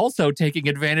 but we're also taking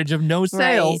advantage of no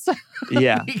sales.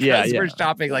 Yeah. Because we're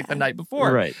shopping like the night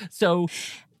before. Right. So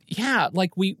yeah,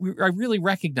 like I really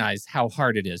recognize how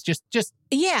hard it is. Just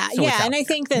Yeah, so yeah. And I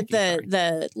think that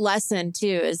the lesson too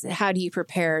is how do you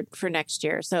prepare for next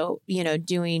year? So,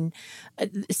 doing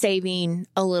saving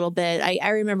a little bit. I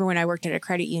remember when I worked at a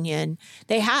credit union,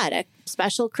 they had a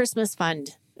special Christmas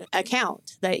fund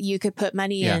account that you could put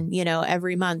money in,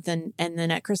 every month. And then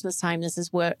at Christmas time, this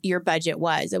is what your budget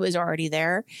was. It was already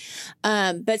there.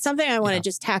 But something I want to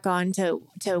just tack on to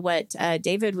what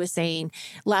David was saying.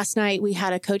 Last night, we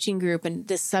had a coaching group and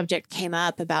this subject came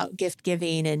up about gift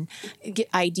giving and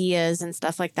ideas and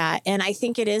stuff like that. And I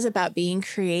think it is about being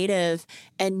creative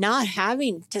and not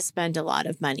having to spend a lot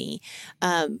of money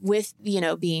with,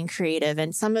 being creative.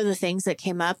 And some of the things that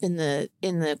came up in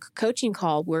the coaching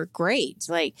call were great.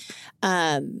 Like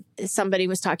somebody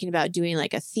was talking about doing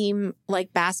like a theme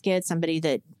like basket, somebody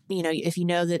that, if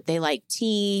that they like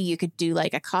tea, you could do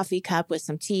like a coffee cup with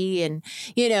some tea and,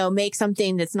 make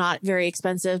something that's not very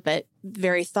expensive, but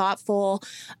very thoughtful.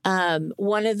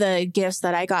 One of the gifts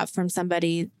that I got from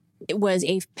somebody was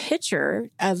a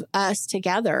picture of us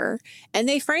together and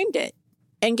they framed it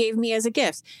and gave me as a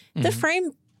gift. Mm-hmm. The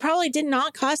frame probably did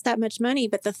not cost that much money,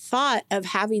 but the thought of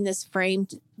having this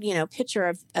framed,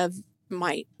 picture of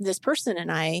this person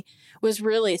and I was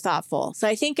really thoughtful. So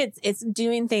I think it's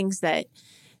doing things that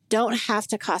don't have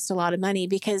to cost a lot of money,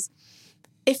 because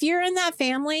if you're in that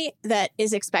family that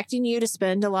is expecting you to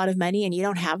spend a lot of money and you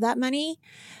don't have that money,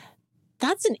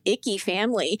 that's an icky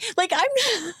family. Like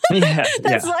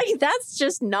that's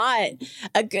just not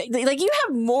a good, like you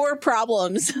have more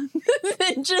problems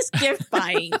than just gift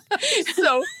buying.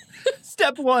 So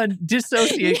step one,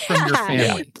 dissociate from your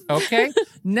family. Okay.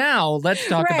 Now let's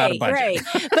talk about a budget. Right.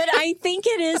 But I think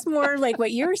it is more like what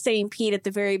you were saying, Pete, at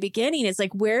the very beginning. It's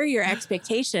like, where are your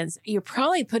expectations? You're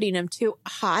probably putting them too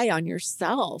high on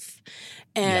yourself.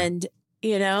 And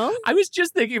I was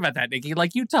just thinking about that, Nikki.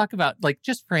 Like you talk about like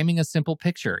just framing a simple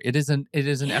picture. It is an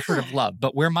effort of love.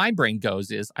 But where my brain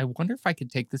goes is, I wonder if I could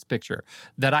take this picture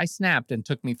that I snapped and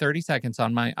took me 30 seconds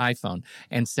on my iPhone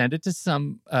and send it to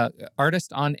some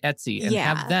artist on Etsy and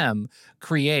have them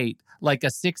create like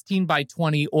a 16 by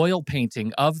 20 oil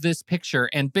painting of this picture,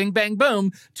 and bing, bang,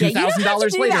 boom,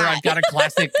 $2,000 later, I've got a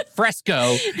classic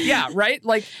fresco. Yeah, right?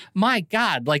 Like, my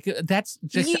God, like that's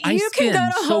just, I spin can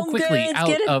go to so Home quickly Goods, out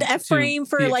get of a frame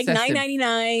for like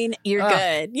 $9.99. You're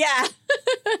good. Yeah.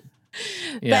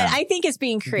 But I think it's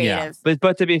being creative. Yeah.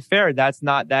 But to be fair, that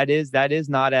is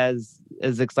not as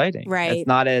exciting. Right. It's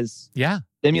not as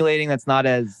stimulating. That's not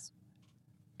as,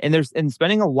 and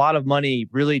spending a lot of money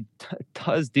really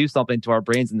does do something to our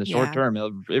brains in the short term.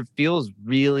 It feels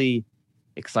really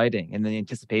exciting in the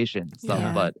anticipation and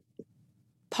stuff, but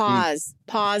pause,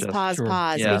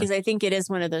 Yeah. Because I think it is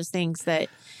one of those things that,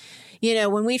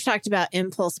 when we've talked about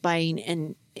impulse buying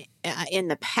in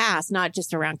the past, not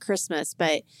just around Christmas,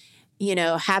 but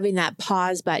having that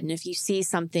pause button. If you see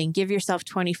something, give yourself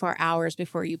 24 hours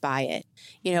before you buy it.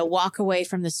 Walk away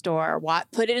from the store,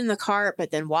 put it in the cart,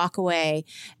 but then walk away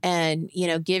and,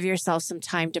 give yourself some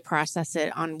time to process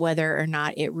it on whether or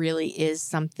not it really is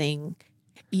something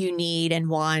you need and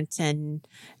want and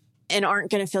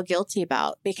aren't going to feel guilty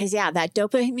about. Because that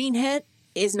dopamine hit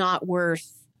is not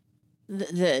worth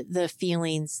the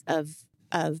feelings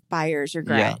of buyer's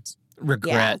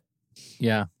regret.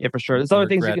 Yeah, for sure. There's other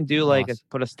things you can do, like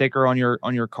put a sticker on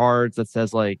your cards that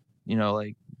says like,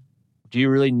 like, do you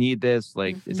really need this?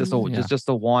 Like, is this just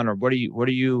a want, or what are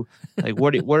you like?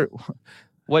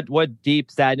 What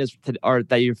deep sadness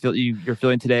that you're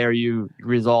feeling today are you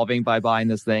resolving by buying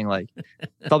this thing? Like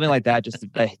something like that. Just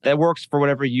that works for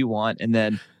whatever you want, and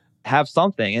then have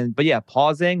something. But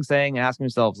pausing, saying, asking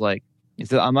yourselves like,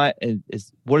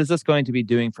 what is this going to be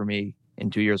doing for me in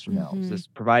 2 years from now? Mm-hmm. Is this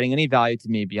providing any value to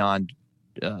me beyond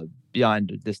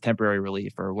this temporary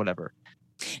relief or whatever?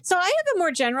 So I have a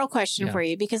more general question for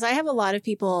you, because I have a lot of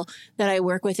people that I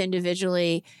work with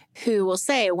individually who will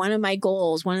say, one of my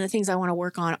goals, one of the things I want to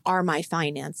work on are my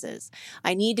finances.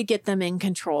 I need to get them in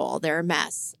control. They're a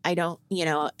mess. I don't,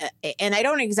 and I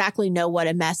don't exactly know what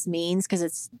a mess means because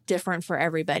it's different for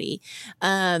everybody.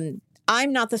 I'm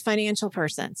not the financial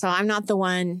person, so I'm not the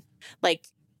one like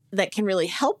that can really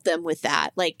help them with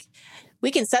that. Like, we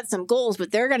can set some goals,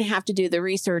 but they're going to have to do the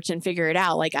research and figure it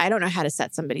out. Like, I don't know how to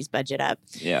set somebody's budget up.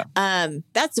 Yeah.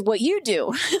 That's what you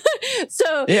do.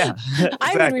 So exactly.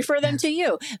 I would refer them to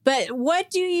you. But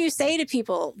what do you say to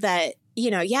people that,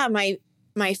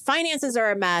 my finances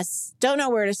are a mess, don't know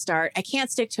where to start, I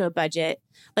can't stick to a budget.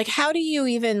 Like, how do you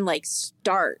even like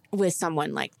start with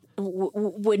someone like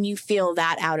when you feel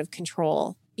that out of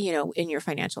control, in your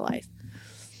financial life?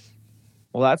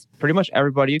 Well, that's pretty much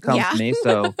everybody who comes to me.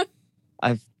 So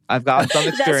I've got some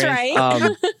experience.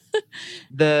 That's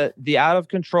right. The out of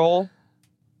control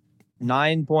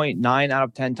 9.9 out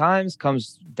of 10 times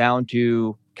comes down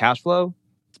to cash flow,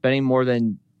 spending more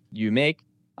than you make.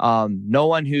 No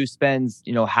one who spends,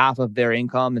 half of their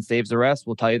income and saves the rest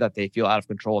will tell you that they feel out of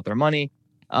control with their money.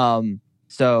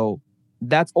 So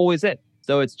that's always it.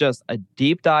 So it's just a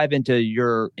deep dive into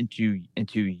you,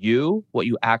 what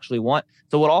you actually want.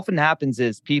 So what often happens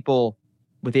is people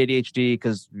with ADHD,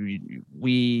 because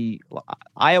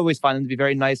I always find them to be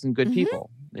very nice and good people.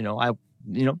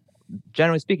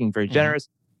 Generally speaking, very generous.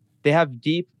 They have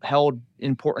deep held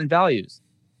important values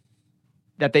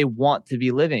that they want to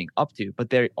be living up to,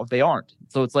 but they aren't.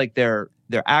 So it's like their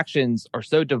actions are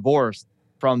so divorced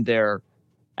from their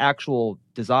actual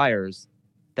desires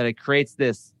that it creates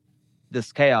this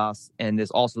chaos, and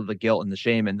there's also the guilt and the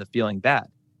shame and the feeling bad.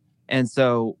 And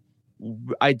so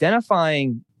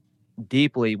identifying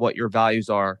deeply what your values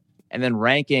are and then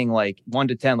ranking like 1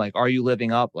 to 10, like, are you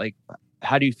living up? Like,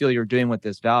 how do you feel you're doing with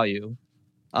this value?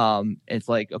 It's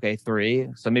like, okay,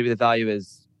 3. So maybe the value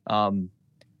is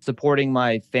supporting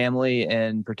my family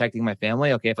and protecting my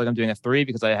family. Okay, if like I'm doing a 3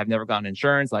 because I have never gotten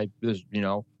insurance,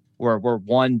 we're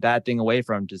 1 bad thing away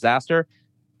from disaster.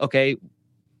 Okay,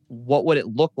 what would it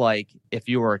look like if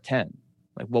you were a 10?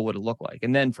 Like, what would it look like?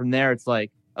 And then from there, it's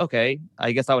like, okay,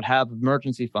 I guess I would have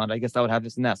emergency fund. I guess I would have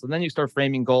this and that. So then you start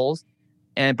framing goals,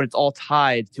 but it's all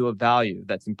tied to a value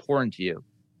that's important to you.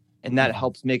 And that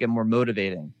helps make it more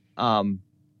motivating,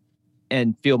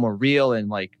 and feel more real and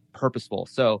like purposeful.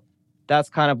 So that's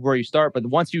kind of where you start. But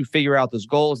once you figure out those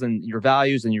goals and your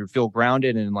values and you feel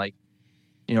grounded and like,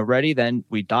 ready, then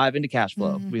we dive into cash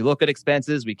flow. We look at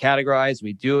expenses, we categorize,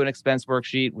 we do an expense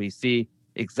worksheet. We see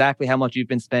exactly how much you've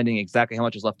been spending, exactly how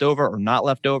much is left over or not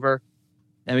left over.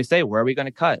 And we say, where are we going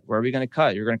to cut? Where are we going to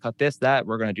cut? You're going to cut this, that,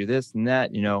 we're going to do this and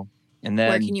that, and then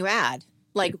where can you add?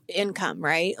 Like income,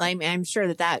 right? I'm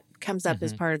sure that comes up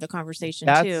as part of the conversation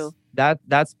too.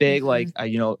 That's big. Like,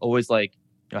 always like,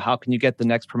 how can you get the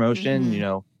next promotion?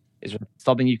 Is there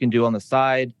something you can do on the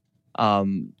side?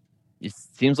 It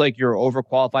seems like you're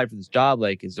overqualified for this job.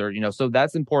 Like, is there, so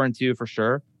that's important too, for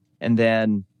sure. And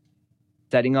then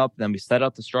we set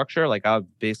up the structure. Like, I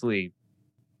basically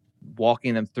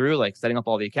walking them through, like setting up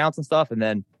all the accounts and stuff. And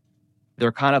then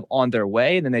they're kind of on their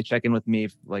way. And then they check in with me,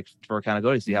 like, for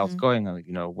accountability to see how it's going, like,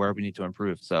 where we need to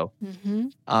improve. So,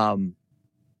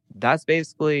 that's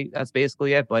basically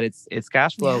it. But it's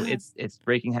cash flow. Yeah. It's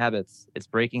breaking habits.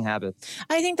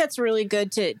 I think that's really good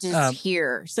to just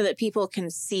hear, so that people can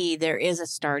see there is a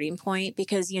starting point,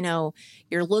 because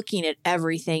you're looking at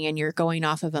everything and you're going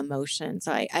off of emotion.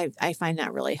 So I find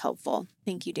that really helpful.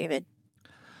 Thank you, David.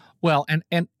 Well,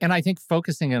 and I think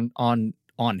focusing on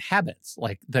habits,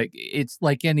 it's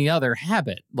like any other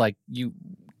habit. Like, you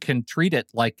can treat it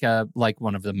like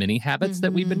one of the mini habits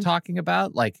that we've been talking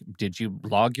about. Like, did you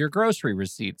log your grocery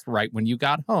receipts right when you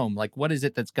got home? Like, what is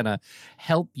it that's going to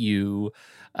help you,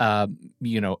 reprogram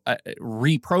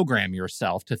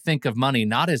yourself to think of money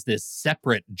not as this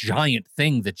separate giant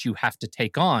thing that you have to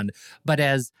take on, but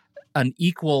as an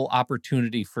equal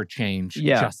opportunity for change,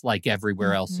 just like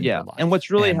everywhere else in your life. And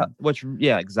what's really,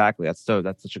 exactly. That's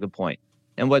such a good point.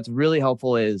 And what's really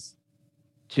helpful is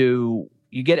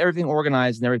you get everything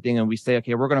organized and everything, and we say,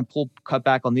 okay, we're going to cut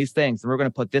back on these things, and we're going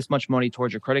to put this much money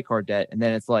towards your credit card debt. And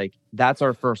then it's like, that's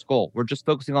our first goal. We're just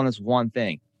focusing on this one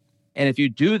thing. And if you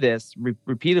do this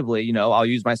repeatedly, I'll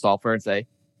use my software and say,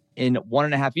 in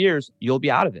 1.5 years, you'll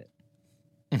be out of it.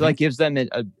 So that gives them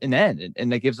an end,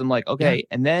 and that gives them like, okay.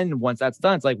 And then once that's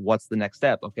done, it's like, what's the next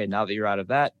step? Okay, now that you're out of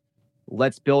that,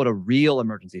 let's build a real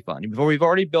emergency fund. Before, we've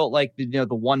already built like the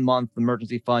 1 month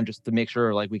emergency fund just to make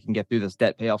sure like we can get through this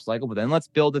debt payoff cycle. But then let's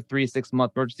build a 3-6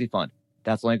 month emergency fund.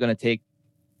 That's only going to take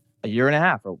 1.5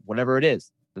 years or whatever it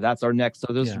is. So that's our next.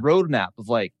 So there's a roadmap of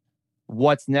like,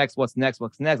 what's next?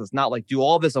 It's not like do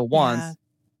all this at once.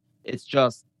 It's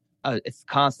just it's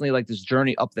constantly like this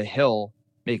journey up the hill,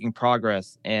 making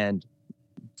progress. And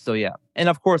so, and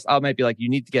of course I might be like, you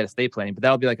need to get estate planning, but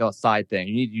that'll be like a side thing.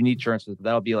 You need insurance, but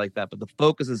that'll be like that. But the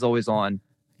focus is always on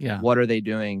what are they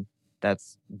doing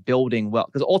that's building wealth,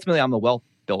 because ultimately I'm a wealth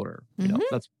builder.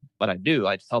 That's what I do.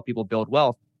 I just help people build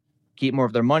wealth, keep more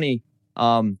of their money,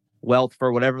 wealth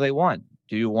for whatever they want.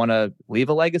 Do you want to leave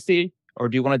a legacy, or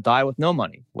do you want to die with no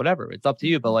money? Whatever, it's up to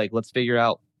you. But like, let's figure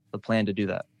out the plan to do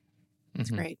that.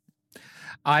 That's great.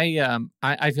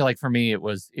 I feel like for me, it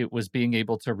was being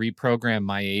able to reprogram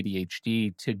my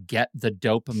ADHD to get the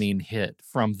dopamine hit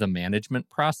from the management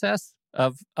process,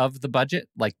 of the budget,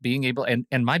 like being able,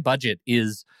 and my budget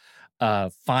is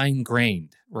fine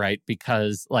grained, right?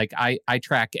 Because like I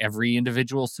track every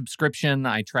individual subscription,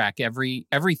 I track everything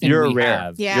You're we rare.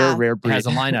 have You're a rare breed. has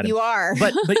a line item. You are.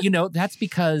 But that's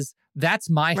because that's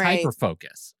my Right. hyper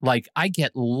focus. Like I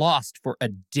get lost for a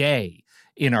day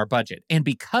in our budget. And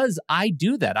because I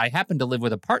do that, I happen to live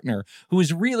with a partner who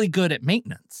is really good at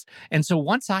maintenance. And so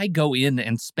once I go in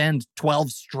and spend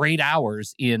 12 straight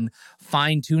hours in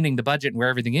fine tuning the budget and where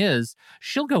everything is,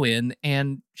 she'll go in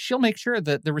and she'll make sure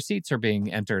that the receipts are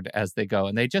being entered as they go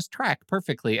and they just track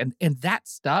perfectly. And that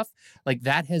stuff, like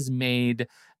that has made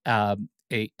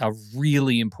a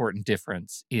really important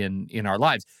difference in our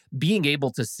lives. Being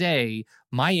able to say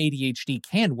my ADHD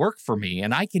can work for me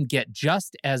and I can get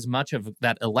just as much of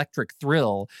that electric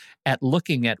thrill at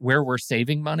looking at where we're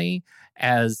saving money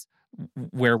as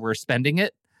where we're spending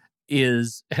it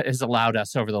has allowed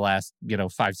us over the last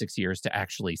 5-6 years to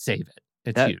actually save it.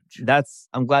 It's huge.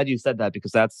 I'm glad you said that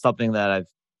because that's something that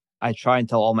I try and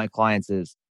tell all my clients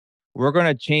is we're going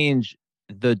to change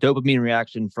the dopamine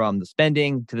reaction from the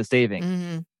spending to the saving.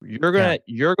 Mm-hmm.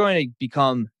 You're going to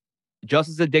become just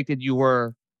as addicted you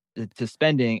were to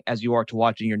spending as you are to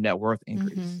watching your net worth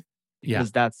increase. Mm-hmm.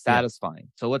 Because that's satisfying.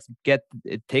 So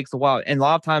it takes a while. And a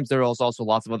lot of times there is also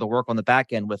lots of other work on the back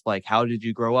end with like, how did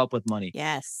you grow up with money?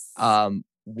 Yes.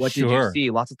 What did you see?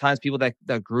 Lots of times people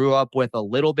that grew up with a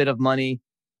little bit of money,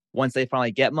 once they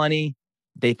finally get money,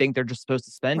 they think they're just supposed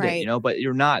to spend it, but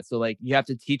you're not. So like you have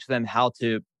to teach them how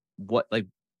to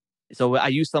so I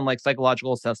use some like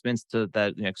psychological assessments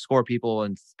that score people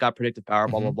and got predictive power,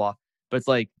 blah, blah, blah. But it's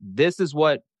like, these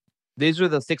are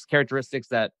the 6 characteristics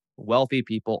that wealthy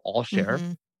people all share.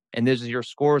 Mm-hmm. And these are your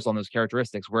scores on those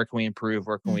characteristics. Where can we improve?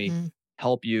 Where can we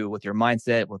help you with your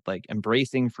mindset, with like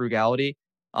embracing frugality?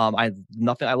 I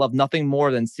love nothing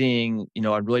more than seeing,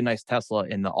 a really nice Tesla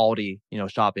in the Aldi,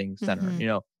 shopping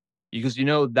center, because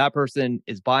that person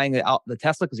is buying the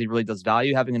Tesla because he really does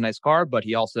value having a nice car, but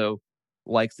he also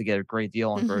likes to get a great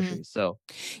deal on groceries. So,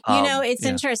 it's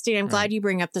interesting. I'm glad you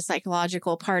bring up the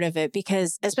psychological part of it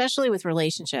because especially with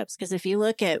relationships, because if you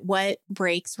look at what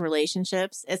breaks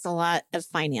relationships, it's a lot of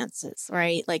finances,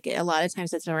 right? Like a lot of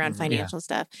times it's around financial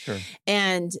stuff. Sure.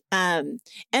 And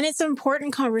it's an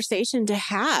important conversation to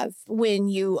have when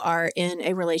you are in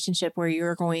a relationship where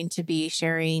you're going to be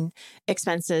sharing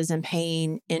expenses and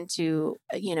paying into,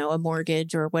 a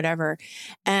mortgage or whatever.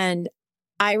 And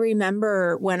I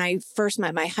remember when I first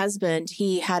met my husband,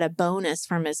 he had a bonus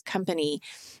from his company.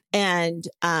 And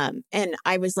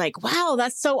I was like, wow,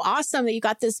 that's so awesome that you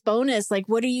got this bonus. Like,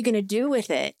 what are you going to do with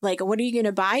it? Like, what are you going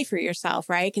to buy for yourself?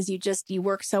 Right. Because you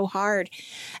work so hard.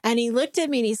 And he looked at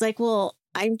me and he's like, well,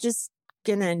 I'm just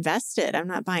going to invest it. I'm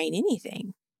not buying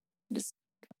anything. That's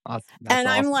and awesome.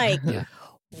 I'm like,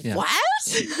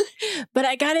 what? But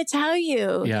I got to tell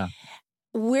you,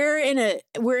 we're in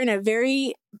a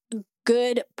very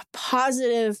good,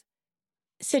 positive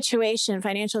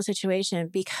financial situation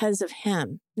because of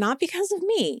him, not because of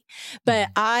me. But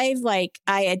I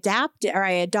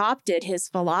adopted his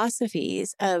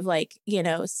philosophies of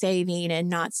saving and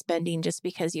not spending just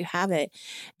because you have it.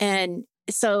 And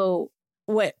so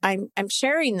what I'm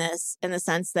sharing this in the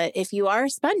sense that if you are a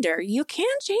spender, you can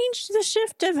change the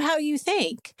shift of how you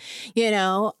think,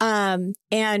 and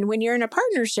when you're in a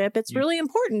partnership, it's really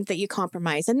important that you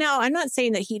compromise. And now I'm not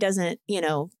saying that he doesn't,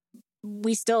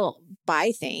 we still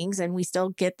buy things and we still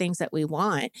get things that we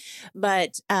want,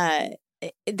 but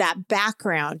that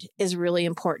background is really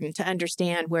important to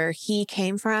understand where he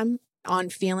came from on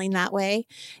feeling that way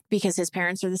because his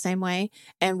parents are the same way,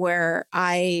 and where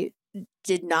I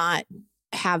did not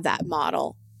have that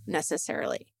model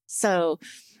necessarily. So,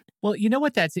 well, you know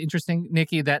what? That's interesting,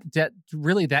 Nikki, that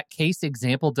really that case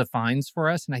example defines for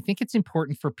us. And I think it's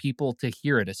important for people to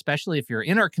hear it, especially if you're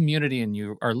in our community and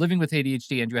you are living with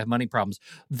ADHD and you have money problems.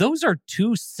 Those are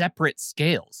 2 separate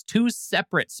scales, 2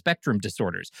 separate spectrum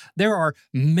disorders. There are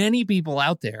many people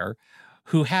out there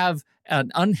who have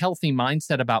an unhealthy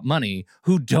mindset about money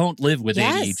who don't live with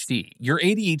ADHD. Your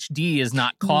ADHD is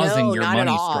not causing your not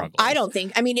money at all. struggles. I don't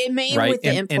think. I mean, it may with the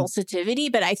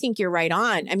impulsivity, but I think you're right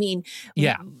on. I mean,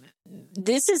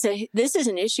 this is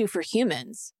an issue for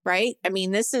humans, right? I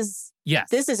mean, this is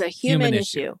a human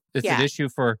issue. It's an issue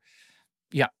for,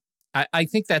 I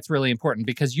think that's really important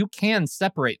because you can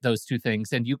separate those 2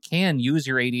 things and you can use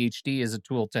your ADHD as a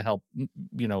tool to help,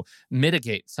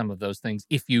 mitigate some of those things.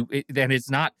 Then it's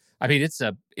not, I mean, it's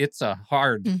a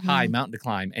hard, high mountain to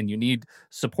climb and you need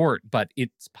support, but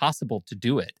it's possible to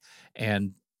do it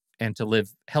and to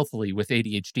live healthily with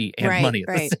ADHD and money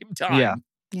at the same time.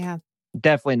 Yeah.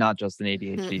 Definitely not just an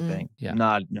ADHD thing. Yeah.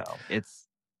 No. It's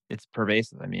it's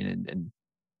pervasive. I mean, and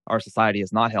our society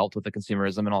has not helped with the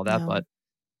consumerism and all that, No. but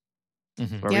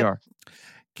Mhm. where we are.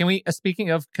 Can we, speaking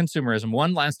of consumerism,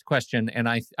 one last question, and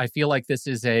I feel like this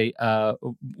is a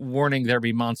warning there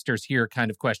be monsters here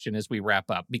kind of question as we wrap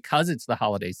up. Because it's the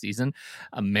holiday season,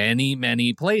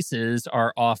 many places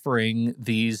are offering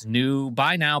these new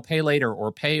buy now, pay later,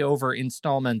 or pay over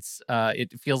installments.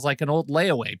 It feels like an old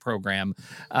layaway program.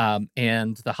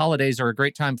 And the holidays are a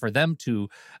great time for them to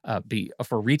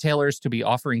for retailers to be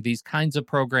offering these kinds of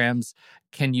programs.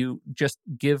 Can you just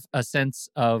give a sense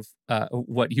of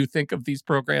what you think of these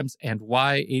programs and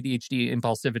why ADHD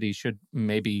impulsivity should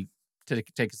maybe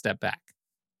take a step back?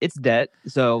 It's debt,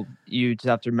 so you just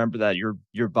have to remember that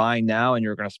you're buying now and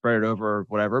you're going to spread it over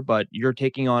whatever, but you're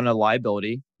taking on a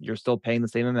liability. You're still paying the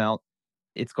same amount.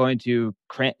 It's going to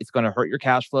hurt your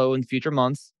cash flow in future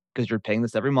months because you're paying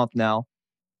this every month now.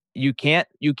 You can't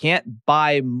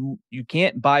buy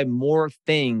more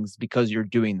things because you're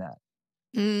doing that.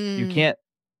 You can't.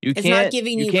 It's not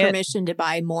giving you permission to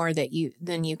buy more than you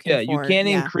can afford. You can't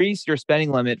increase your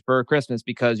spending limit for Christmas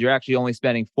because you're actually only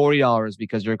spending $40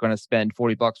 because you're going to spend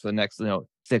 $40 for the next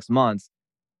 6 months.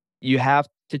 You have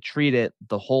to treat it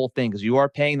the whole thing because you are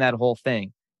paying that whole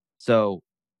thing. So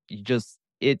you just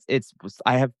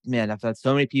I've had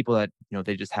so many people that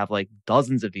they just have like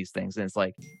dozens of these things, and it's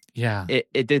like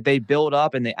they build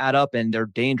up and they add up and they're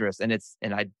dangerous, and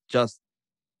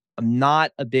I'm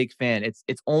not a big fan.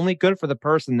 It's only good for the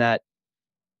person that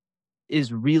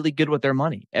is really good with their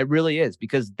money. It really is,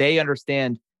 because they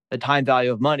understand the time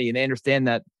value of money, and they understand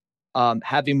that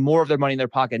having more of their money in their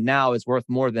pocket now is worth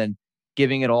more than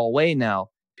giving it all away now,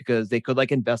 because they could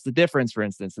like invest the difference, for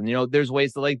instance. And there's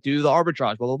ways to like do the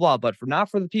arbitrage, blah, blah, blah. But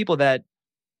not for the people that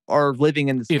are living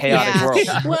in this chaotic world.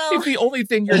 Well, if the only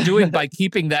thing you're doing by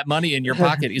keeping that money in your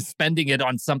pocket is spending it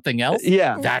on something else,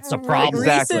 that's a problem.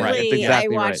 Recently, right. That's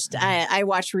exactly I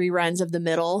watched reruns of The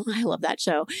Middle. I love that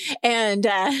show. And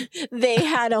they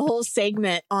had a whole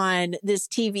segment on this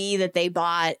TV that they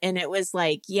bought. And it was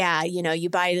like, you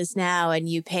buy this now and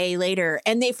you pay later.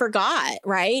 And they forgot,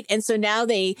 right? And so now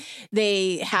they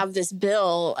have this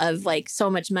bill of like so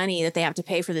much money that they have to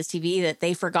pay for this TV that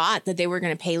they forgot that they were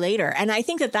going to pay later. And I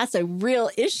think that that's a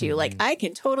real issue. Mm-hmm. Like I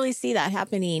can totally see that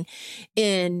happening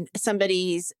in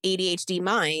somebody's ADHD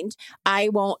mind. I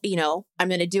won't, I'm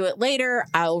going to do it later.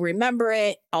 I'll remember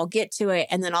it. I'll get to it.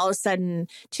 And then all of a sudden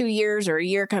 2 years or a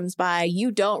year comes by, you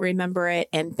don't remember it.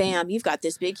 And bam, you've got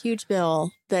this big, huge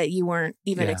bill that you weren't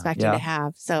even expecting to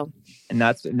have. So, and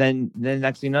then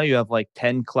next thing you know, you have like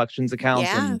 10 collections accounts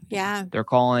and they're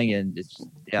calling, and it's,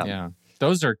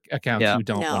 those are accounts you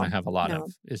don't want to have a lot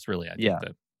of, is really, I think,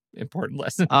 the important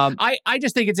lesson. I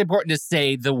just think it's important to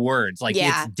say the words, like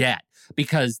it's debt,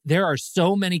 because there are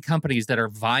so many companies that are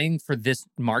vying for this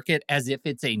market as if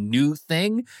it's a new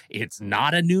thing. It's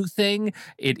not a new thing.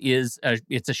 It's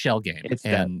a shell game. It's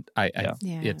debt.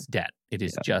 It's debt. It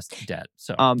is just debt.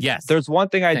 So yes, there's one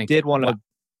thing I did want to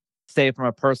say from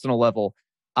a personal level.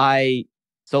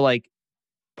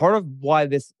 Part of why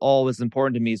this all is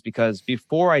important to me is because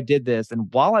before I did this, and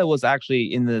while I was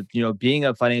actually in the being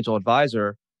a financial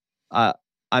advisor,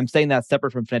 I'm saying that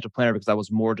separate from financial planner because I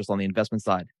was more just on the investment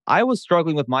side. I was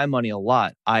struggling with my money a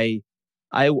lot. I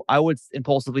would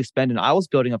impulsively spend, and I was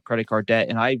building up credit card debt,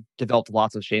 and I developed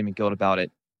lots of shame and guilt about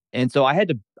it. And so I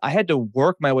had to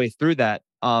work my way through that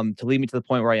to lead me to the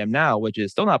point where I am now, which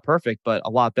is still not perfect, but a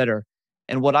lot better.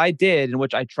 And what I did, and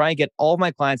which I try and get all of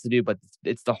my clients to do, but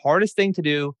it's the hardest thing to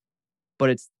do, but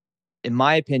it's, in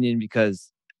my opinion,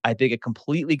 because I think it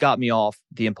completely got me off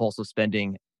the impulsive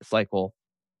spending cycle,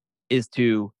 is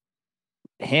to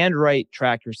handwrite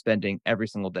track your spending every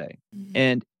single day. Mm-hmm.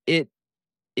 And it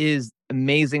is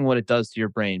amazing what it does to your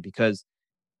brain, because,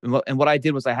 and what I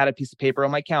did was I had a piece of paper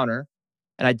on my counter,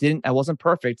 and I wasn't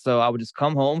perfect. So I would just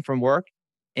come home from work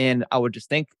and I would just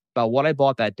think about what I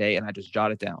bought that day, and I just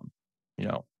jot it down,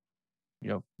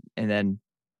 and then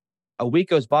a week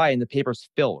goes by and the paper's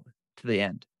filled to the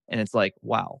end. And it's like,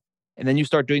 wow. And then you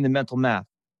start doing the mental math.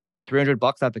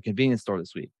 $300 at the convenience store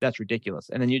this week. That's ridiculous.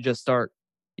 And then you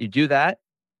do that.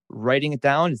 Writing it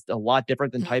down is a lot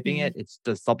different than typing it. It's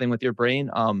does something with your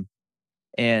brain.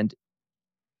 And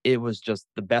it was just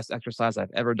the best exercise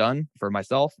I've ever done for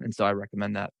myself. And so I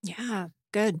recommend that. Yeah,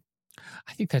 good.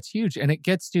 I think that's huge. And it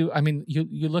gets to,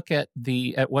 you look at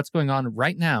what's going on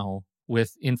right now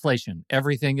with inflation.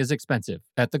 Everything is expensive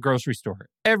at the grocery store.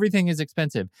 Everything is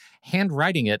expensive.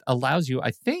 Handwriting it allows you,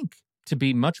 I think, to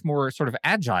be much more sort of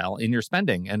agile in your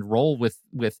spending and roll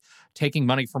with taking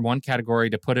money from one category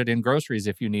to put it in groceries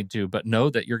if you need to, but know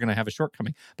that you're going to have a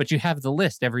shortcoming. But you have the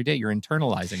list every day. You're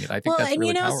internalizing it. I think that's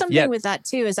really powerful. Something with that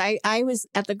too is I was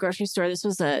at the grocery store. This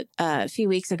was a few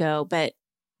weeks ago, but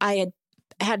I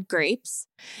had grapes,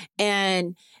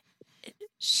 and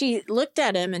she looked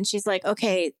at him and she's like,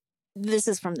 okay, this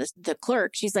is from the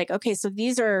clerk. She's like, okay, so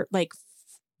these are like,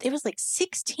 it was like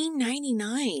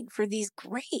 $16.99 for these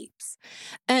grapes.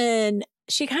 And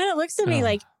she kind of looks at me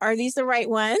like, are these the right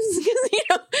ones?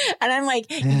 And I'm like,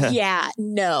 yeah,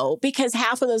 no, because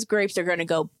half of those grapes are going to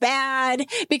go bad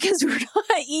because we're not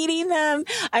eating them.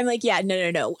 I'm like, yeah,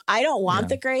 no. I don't want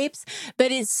the grapes,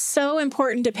 but it's so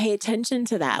important to pay attention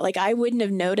to that. Like I wouldn't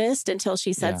have noticed until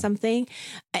she said something,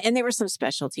 and there was some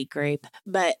specialty grape,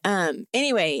 but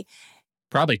anyway.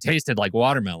 Probably tasted like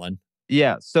watermelon.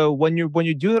 Yeah. So when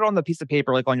you do it on the piece of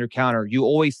paper, like on your counter, you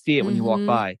always see it when you walk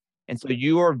by. And so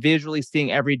you are visually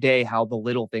seeing every day how the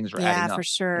little things are adding up. Yeah, for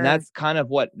sure. And that's kind of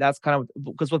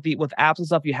because with apps and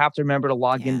stuff, you have to remember to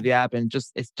log into the app, and it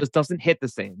just doesn't hit the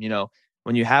same.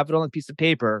 When you have it on a piece of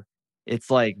paper,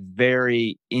 it's like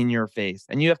very in your face,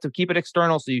 and you have to keep it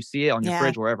external so you see it on your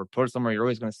fridge, wherever. Put it somewhere you're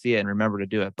always going to see it and remember to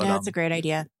do it. But that's a great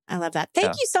idea. I love that.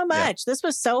 Thank you so much. This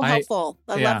was so helpful.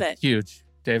 I love it. Huge.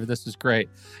 David, this is great.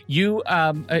 We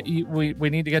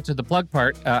need to get to the plug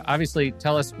part. Obviously,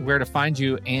 tell us where to find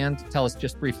you and tell us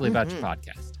just briefly about your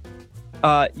podcast.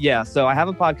 So I have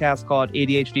a podcast called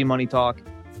ADHD Money Talk.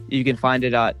 You can find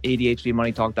it at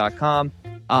ADHDmoneytalk.com.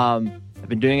 I've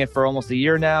been doing it for almost a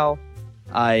year now.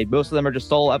 Most of them are just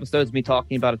solo episodes, me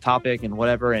talking about a topic and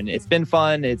whatever, and it's been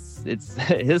fun. It's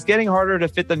getting harder to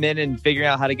fit them in and figuring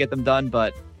out how to get them done,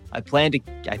 but I plan to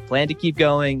keep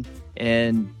going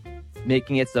and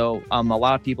making it so a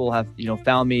lot of people have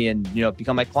found me and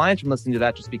become my clients from listening to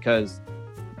that, just because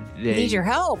they need your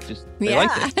help. They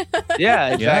like it.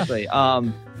 Yeah, exactly.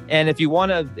 And if you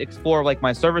want to explore like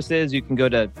my services, you can go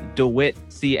to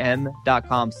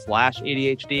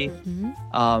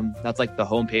DeWittCM.com/ADHD. That's like the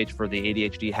homepage for the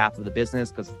ADHD half of the business,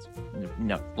 because it's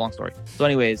long story. So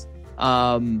anyways,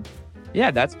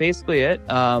 that's basically it.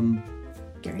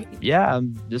 Great. Yeah,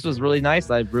 this was really nice.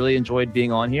 I really enjoyed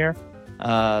being on here.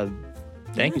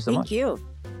 Thank you so much. Thank you.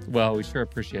 Well, we sure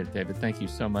appreciate it, David. Thank you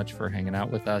so much for hanging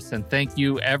out with us. And thank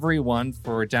you, everyone,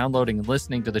 for downloading and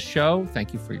listening to the show.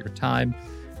 Thank you for your time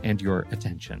and your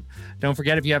attention. Don't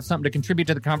forget, if you have something to contribute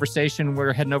to the conversation,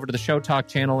 we're heading over to the Show Talk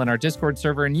channel and our Discord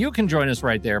server, and you can join us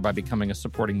right there by becoming a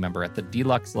supporting member at the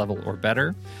deluxe level or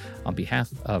better. On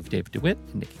behalf of David DeWitt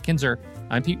and Nikki Kinzer,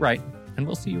 I'm Pete Wright, and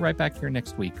we'll see you right back here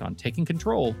next week on Taking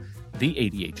Control, the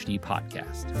ADHD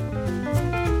podcast.